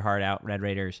Tech, eat your heart out, Red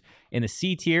Raiders. In the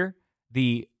C tier,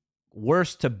 the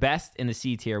worst to best in the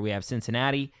C tier, we have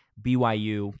Cincinnati,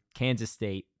 BYU, Kansas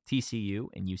State, TCU,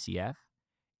 and UCF.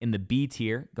 In the B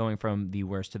tier, going from the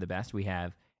worst to the best, we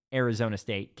have Arizona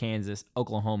State, Kansas,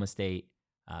 Oklahoma State,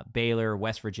 Baylor,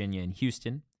 West Virginia, and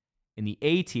Houston. In the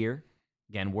A tier,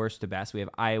 again, worst to best, we have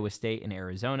Iowa State and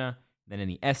Arizona. Then in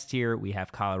the S tier, we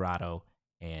have Colorado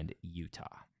and Utah.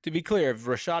 To be clear, if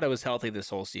Rashada was healthy this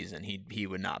whole season, he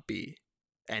would not be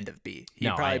end of B. He'd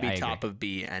No, probably I be top agree. of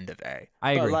B, end of A.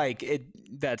 I but agree. like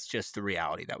that's just the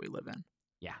reality that we live in.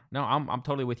 Yeah, no, I'm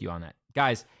totally with you on that.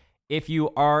 Guys, if you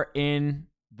are in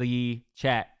the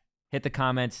chat, hit the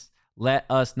comments. Let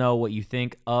us know what you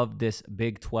think of this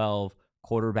Big 12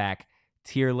 quarterback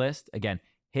tier list. Again,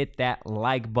 hit that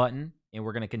like button, and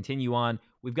we're going to continue on.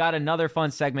 We've got another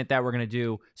fun segment that we're going to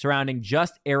do surrounding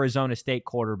just Arizona State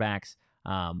quarterbacks.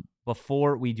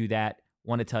 Before we do that,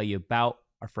 want to tell you about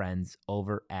our friends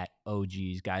over at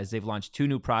OG's. Guys, they've launched 2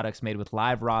 new products made with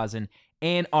live rosin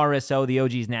and RSO, the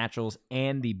OG's Naturals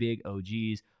and the Big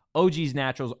OG's. OG's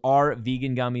Naturals are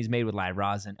vegan gummies made with live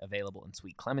rosin, available in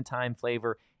sweet clementine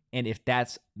flavor. And if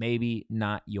that's maybe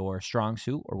not your strong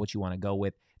suit or what you want to go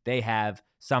with, they have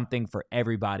something for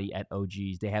everybody at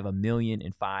OG's. They have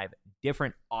 1,000,005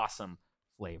 different awesome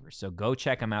flavors. So go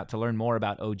check them out. To learn more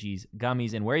about OG's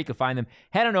gummies and where you can find them,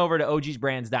 head on over to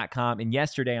ogsbrands.com. And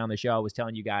yesterday on the show, I was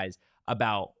telling you guys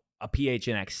about a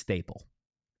PHNX staple,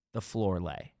 the floor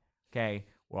lay. Okay,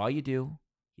 where all you do,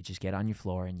 you just get on your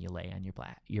floor and you lay on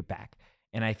your back.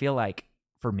 And I feel like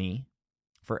for me,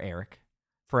 for Eric,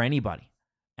 for anybody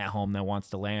at home that wants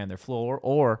to lay on their floor,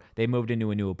 or they moved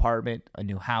into a new apartment, a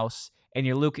new house, and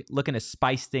you're looking to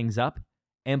spice things up,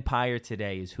 Empire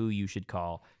Today is who you should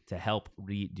call to help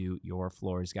redo your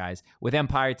floors, guys. With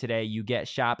Empire Today, you get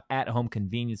shop at home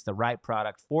convenience, the right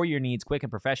product for your needs, quick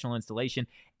and professional installation,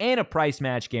 and a price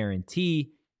match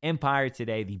guarantee. Empire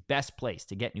Today, the best place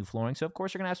to get new flooring. So, of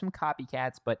course, you're going to have some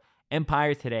copycats, but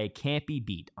Empire Today can't be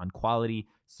beat on quality,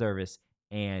 service,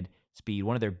 and speed.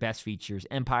 One of their best features,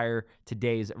 Empire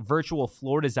Today's virtual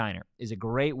floor designer, is a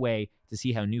great way to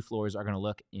see how new floors are going to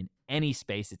look in any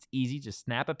space. It's easy. Just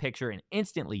snap a picture and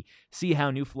instantly see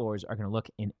how new floors are going to look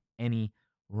in any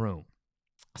room.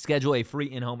 Schedule a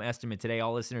free in-home estimate today.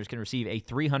 All listeners can receive a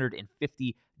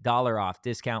 $350 off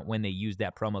discount when they use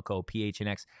that promo code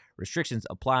PHNX. Restrictions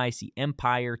apply. See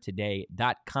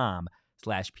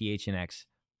empiretoday.com/PHNX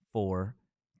for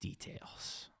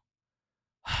details.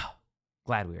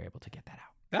 Glad we were able to get that out.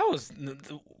 That was,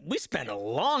 we spent a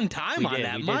long time on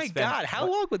that. My God, how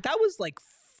long? That was like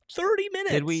 30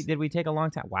 minutes. Did we take a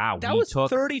long time? Wow. That was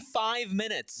 35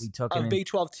 minutes of Big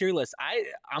 12 tier list.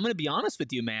 I'm going to be honest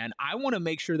with you, man. I want to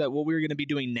make sure that what we're going to be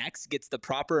doing next gets the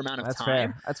proper amount of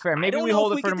time. That's fair. Maybe we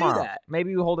hold it for tomorrow.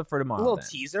 Maybe we hold it for tomorrow. A little then.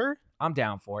 teaser. I'm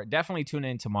down for it. Definitely tune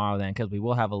in tomorrow then, because we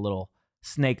will have a little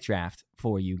snake draft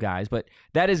for you guys. But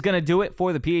that is going to do it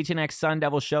for the PHNX Sun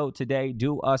Devil Show today.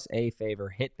 Do us a favor.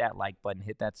 Hit that like button.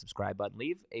 Hit that subscribe button.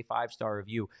 Leave a 5-star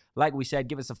review. Like we said,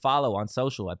 give us a follow on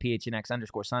social at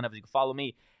PHNX_Sun Devil. You can follow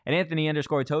me at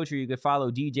Anthony_Totri. You can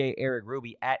follow DJ Eric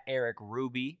Ruby at Eric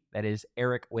Ruby. That is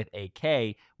Eric with a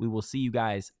K. We will see you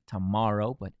guys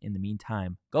tomorrow. But in the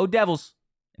meantime, go Devils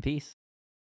and peace.